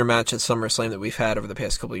Lesnar match at SummerSlam that we've had over the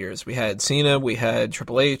past couple of years? We had Cena, we had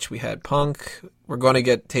Triple H, we had Punk. We're going to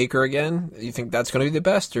get Taker again. Do you think that's going to be the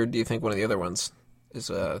best, or do you think one of the other ones is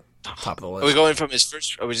top of the Are we list? going from his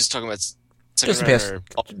first? Are we just talking about second Just the round?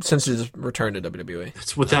 past, since his return to WWE.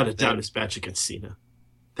 It's without a doubt his match against Cena.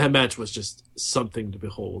 That match was just something to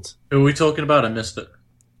behold. Who are we talking about? I missed it.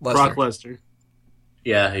 Brock Lesnar. Lesnar.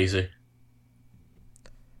 Yeah, easy.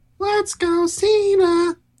 Let's go,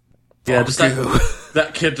 Cena! Yeah, just that, Fuck you.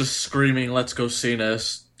 that kid just screaming, "Let's go, Cena!"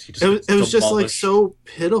 is he just It was just like demolished. so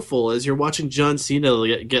pitiful as you're watching John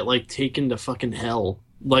Cena get like taken to fucking hell.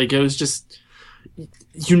 Like it was just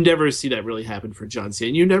you never see that really happen for John Cena.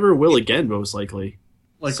 And you never will again, most likely.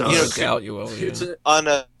 Like, So- you know, No doubt you will. Yeah. it's a- On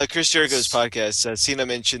Chris Jericho's podcast, Cena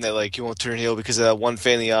mentioned that like he won't turn heel because of that one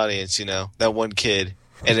fan in the audience, you know, that one kid,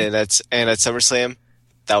 and then at SummerSlam,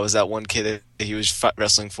 that was that one kid that he was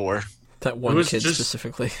wrestling for. That It one was kid just-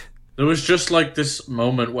 specifically. There was just like this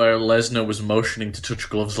moment where Lesnar was motioning to touch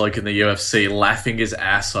gloves like in the UFC, laughing his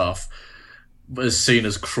ass off as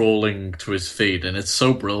Cena's crawling to his feet, and it's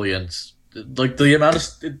so brilliant. Like the amount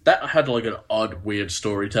of that had like an odd, weird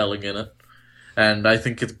storytelling in it, and I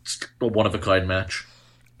think it's a one-of-a-kind match.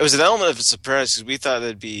 It was an element of a surprise because we thought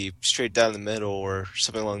it'd be straight down the middle or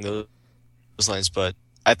something along those lines, but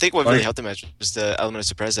I think what really Right. helped the match was the element of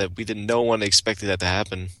surprise that no one expected that to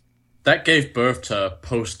happen. That gave birth to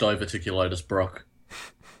post-diverticulitis Brock.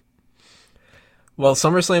 Well,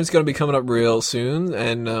 SummerSlam's going to be coming up real soon,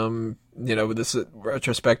 and with this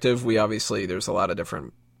retrospective, there's a lot of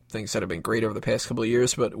different things that have been great over the past couple of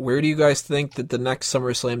years. But where do you guys think that the next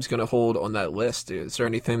SummerSlam is going to hold on that list? Is there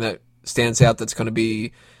anything that stands out that's going to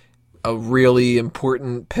be a really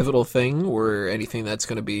important, pivotal thing, or anything that's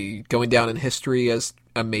going to be going down in history as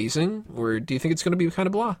amazing, or do you think it's going to be kind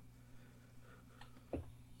of blah?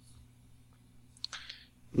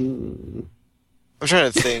 I'm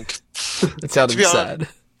trying to think. It sounded To be sad.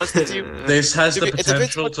 Honest with you, This has the It depends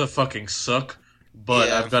potential what- to fucking suck, but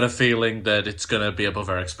Yeah. I've got a feeling that it's going to be above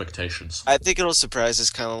our expectations. I think it'll surprise us,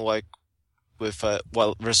 kind of like with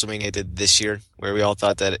what WrestleMania did this year, where we all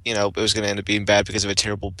thought that it was going to end up being bad because of a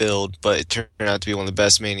terrible build, but it turned out to be one of the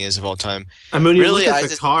best manias of all time. I mean, when you Really, look I at the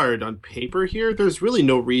just- card on paper here, there's really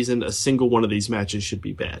no reason a single one of these matches should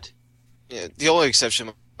be bad. Yeah, the only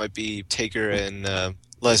exception might be Taker and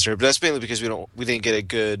Lesnar, but that's mainly because we didn't get a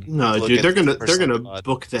good No, look dude, at they're the gonna first they're spot.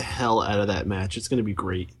 book the hell out of that match. It's gonna be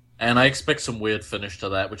great. And I expect some weird finish to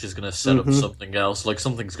that, which is going to set up Mhm. something else. Like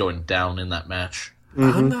something's going down in that match.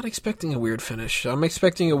 I'm not expecting a weird finish. I'm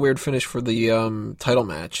expecting a weird finish for the title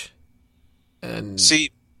match, and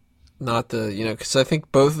See, not the because I think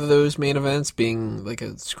both of those main events being like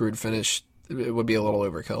a screwed finish, it would be a little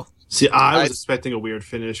overkill. See, I was I- expecting a weird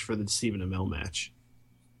finish for the Stephen Amell match.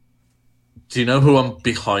 Do you know who I'm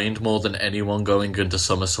behind more than anyone going into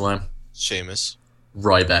SummerSlam? Sheamus.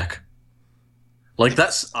 Ryback. Like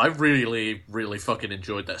I really, really fucking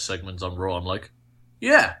enjoyed that segment on Raw. I'm like,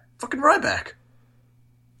 yeah, fucking Ryback.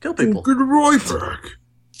 Kill people. Good Ryback.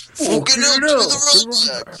 Fucking up to the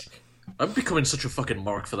Good road. I'm becoming such a fucking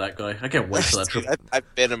mark for that guy. I can't wait for that trip.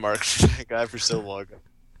 I've been a mark for that guy for so long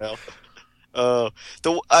now.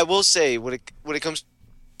 I will say when it comes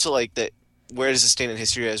to like the where does it stand in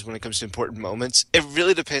history as when it comes to important moments, it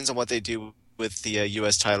really depends on what they do with the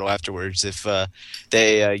U.S. title afterwards. If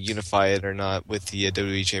they unify it or not with the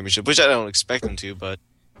WWE Championship, which I don't expect them to, but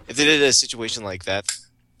if they did a situation like that,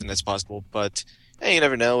 then that's possible. But hey, you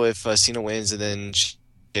never know if Cena wins and then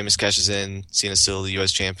Sheamus cashes in, Cena's still the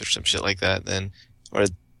U.S. champ or some shit like that, then or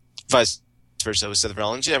vice versa with Seth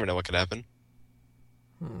Rollins. You never know what could happen.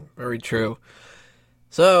 Very true.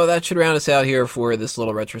 So that should round us out here for this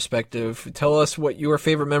little retrospective. Tell us what your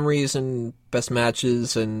favorite memories and best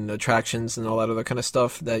matches and attractions and all that other kind of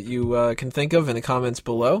stuff that you can think of in the comments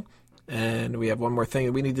below. And we have one more thing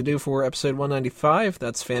that we need to do for episode 195.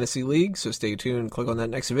 That's Fantasy League. So stay tuned, click on that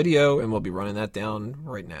next video, and we'll be running that down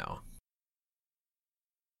right now.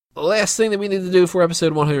 The last thing that we need to do for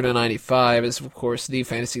episode 195 is, of course, the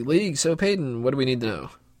Fantasy League. So, Peyton, what do we need to know?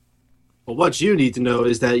 Well, what you need to know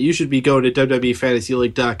is that you should be going to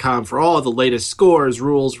WWEFantasyLeague.com for all the latest scores,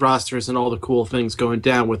 rules, rosters, and all the cool things going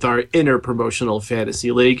down with our inner promotional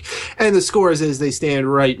fantasy league. And the scores as they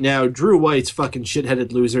stand right now, Drew White's fucking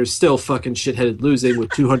shitheaded loser, still fucking shitheaded losing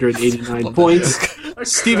with 289 points.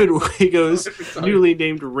 Stephen Wago's newly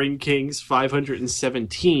named Ring Kings,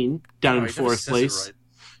 517, down in fourth place.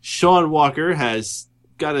 Sean Walker has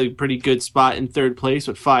got a pretty good spot in third place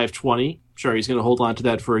with 520. Sure, he's going to hold on to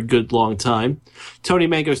that for a good long time. Tony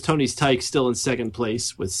Mango's Tony's Tyke still in second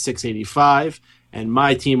place with 685. And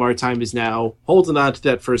my team, our time, is now holding on to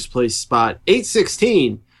that first place spot,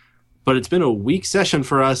 816. But it's been a weak session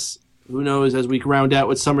for us. Who knows, as we round out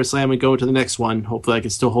with SummerSlam and go into the next one. Hopefully I can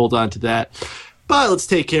still hold on to that. But let's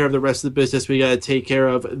take care of the rest of the business we got to take care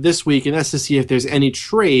of this week. And that's to see if there's any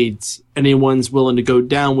trades anyone's willing to go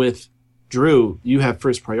down with. Drew, you have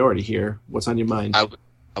first priority here. What's on your mind?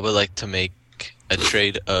 I would like to make a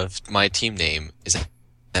trade of my team name. Is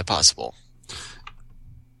that possible?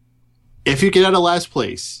 If you get out of last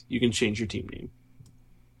place, you can change your team name.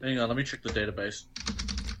 Hang on, let me check the database.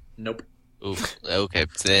 Nope. Ooh, okay,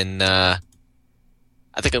 then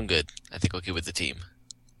I think I'm good. I think I'll keep with the team.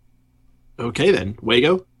 Okay, then.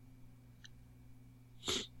 Wago?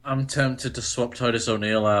 I'm tempted to swap Titus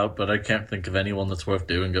O'Neil out, but I can't think of anyone that's worth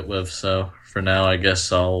doing it with, so for now I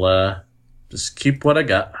guess I'll just keep what I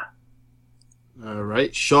got. All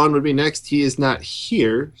right. Sean would be next. He is not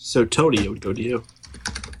here, so Tony, it would go to you.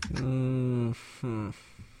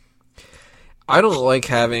 I don't like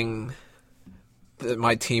having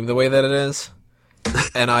my team the way that it is,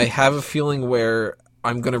 and I have a feeling where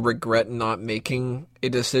I'm going to regret not making a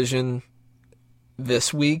decision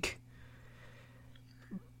this week.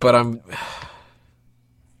 But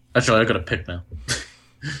Actually, I got to pick now.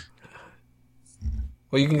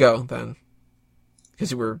 Well, you can go then, because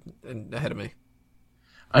you were ahead of me.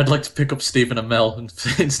 I'd like to pick up Stephen Amell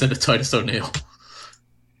instead of Titus O'Neil.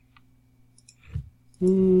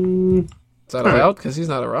 Is that allowed? Because he's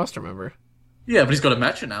not a roster member. Yeah, but he's got a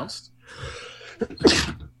match announced.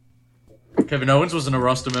 Kevin Owens wasn't a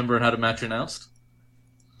roster member and had a match announced.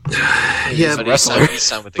 Yeah, But but he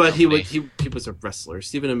signed with the company. he was a wrestler.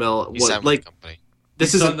 Stephen Amell He was signed with like the company.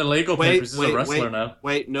 this He's is on the legal papers. He's a wrestler now.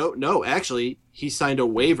 Wait, no. Actually, he signed a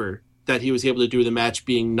waiver that he was able to do the match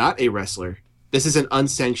being not a wrestler. This is an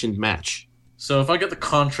unsanctioned match. So if I get the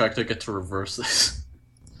contract, I get to reverse this.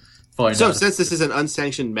 Find So out. since this is an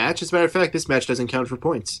unsanctioned match, as a matter of fact, this match doesn't count for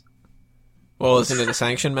points. Well, isn't it a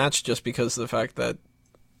sanctioned match just because of the fact that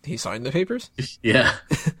he signed the papers? Yeah.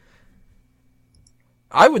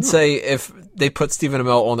 I would say if they put Stephen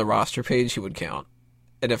Amell on the roster page, he would count.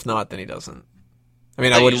 And if not, then he doesn't. I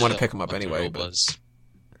mean, I wouldn't want to pick him up anyway. But...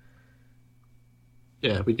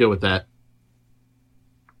 Yeah, we'd go with that.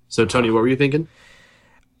 So, Tony, what were you thinking?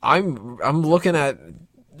 I'm looking at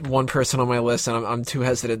one person on my list, and I'm too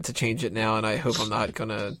hesitant to change it now, and I hope I'm not going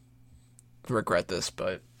to regret this,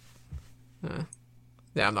 but...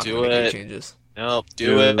 yeah, I'm not going to make any changes. Nope,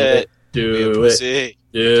 do it. Do it. See.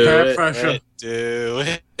 Do Peer it. pressure. Do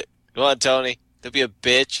it. Come on, Tony. Don't be a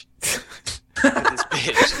bitch. This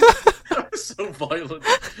bitch. That was so violent.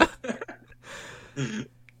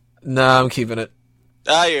 Nah, I'm keeping it.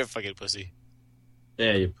 Ah, you're a fucking pussy.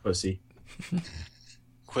 Yeah, you pussy.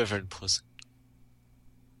 Quivering pussy.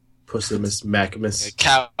 Pussimus Maximus. A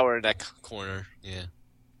cower in that corner. Yeah.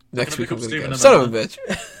 Next week I'm pick up going to go. Stephen Son of a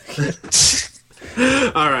bitch.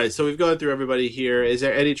 All right, so we've gone through everybody here. Is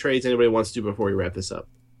there any trades anybody wants to do before we wrap this up?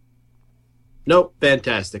 Nope.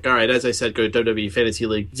 Fantastic. All right, as I said, go to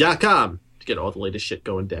WWEFantasyLeague.com to get all the latest shit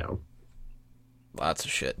going down. Lots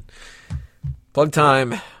of shit. Plug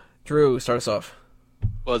time. Drew, start us off.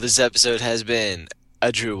 Well, this episode has been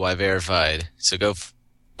a Drew Y Verified. So go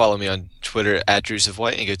follow me on Twitter at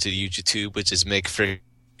DrewsofWhite and go to the YouTube, which is Make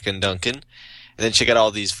Frickin' Duncan. And then check out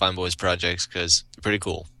all these Fine Boys projects because they're pretty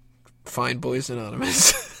cool. Fine Boys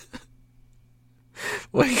Anonymous.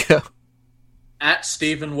 Wago. At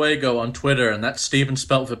Stephen Wago on Twitter, and that's Stephen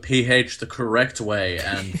spelled for PH the correct way.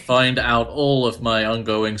 And find out all of my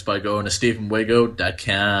ongoings by going to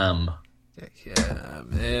StephenWago.com. Yeah,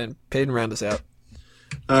 man. Peyton, round us out.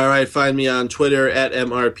 All right, find me on Twitter at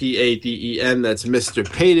MRPADEN. That's Mr.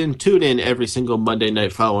 Payton. Tune in every single Monday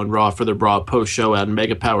night following Raw for the Raw post show at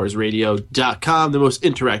MegaPowersRadio.com, the most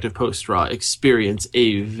interactive post-Raw experience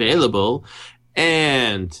available.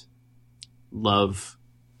 And love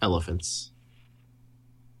elephants.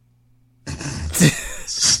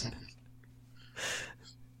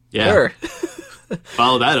 Yeah. Sure.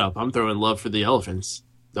 Follow that up. I'm throwing love for the elephants.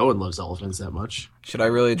 No one loves elephants that much. Should I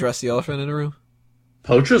really address the elephant in the room?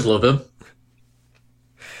 Poachers love him.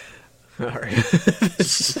 All right.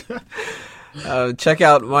 Check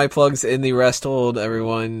out my plugs in the rest hold,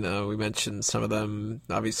 everyone. We mentioned some of them,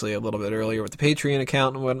 obviously, a little bit earlier with the Patreon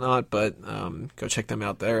account and whatnot, but go check them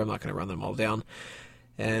out there. I'm not going to run them all down.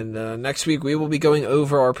 And next week, we will be going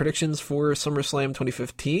over our predictions for SummerSlam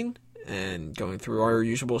 2015 and going through our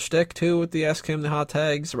usual shtick, too, with the Ask Him, the Hot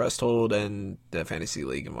Tags, the Rest Hold, and the Fantasy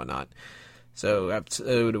League and whatnot. So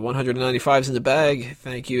episode 195 is in the bag.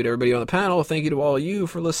 Thank you to everybody on the panel. Thank you to all of you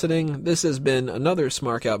for listening. This has been another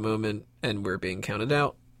Smark Out moment, and we're being counted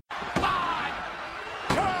out. 5,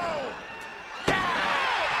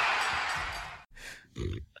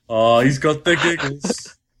 2, Oh, he's got the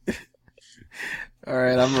giggles. All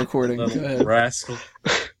right, I'm recording. Go Little ahead. rascal.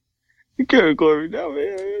 You can't record me now,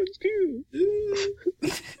 man.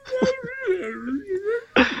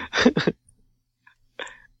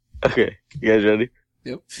 Okay, you guys ready?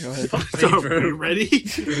 Yep, go ahead. Fuck me, Are we Drew. ready?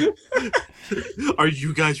 Are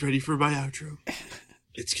you guys ready for my outro?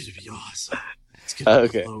 It's gonna be awesome. It's gonna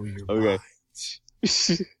Okay. blow your Okay.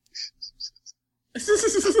 mind.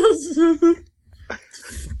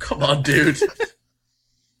 Come on, dude.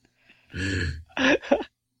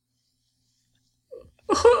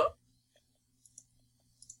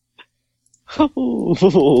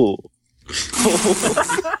 Oh.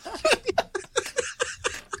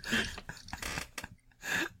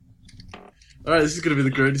 Alright, this is gonna be the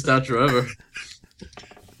greatest outro ever.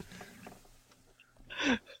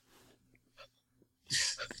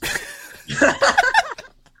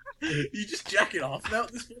 You just jack it off now?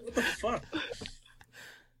 What the fuck?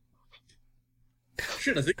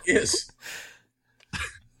 Shit, I think he is.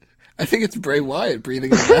 I think it's Bray Wyatt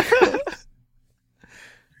breathing in the background.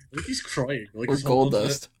 I think he's crying. Like Or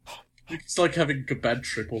Goldust. It's like having a bad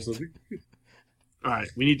trip or something. Alright,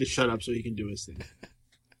 we need to shut up so he can do his thing.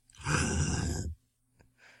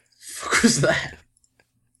 Fuck was that?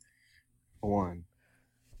 1,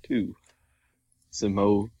 2.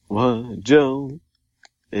 Samoa Joe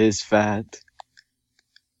is fat.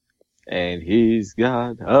 And he's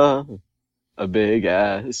got a big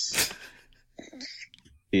ass.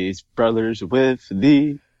 He's brothers with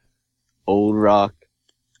the Old Rock.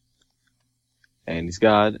 And he's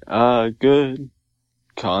got a good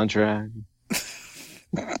contract.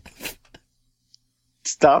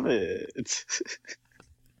 Stop it.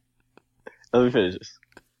 Let me finish this.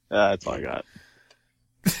 That's all I got.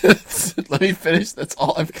 Let me finish. That's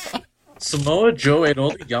all I've got. Samoa Joe ate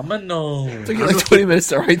all the Yamano. It took you like 20 minutes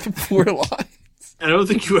to write the 4 lines. I don't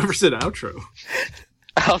think you ever said outro.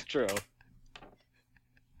 Outro.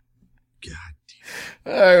 God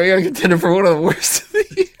Alright, we got a contender for one of the worst of the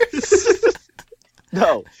year.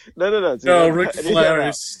 No. No, Ric Flair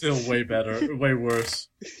is still way better, way worse.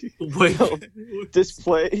 damn. Wait. No. Just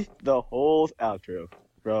play the whole outro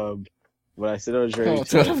from when I sit on a train. Oh,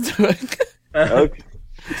 that's what I'm doing. Okay.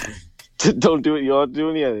 Don't do it. You don't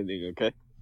do any editing, okay?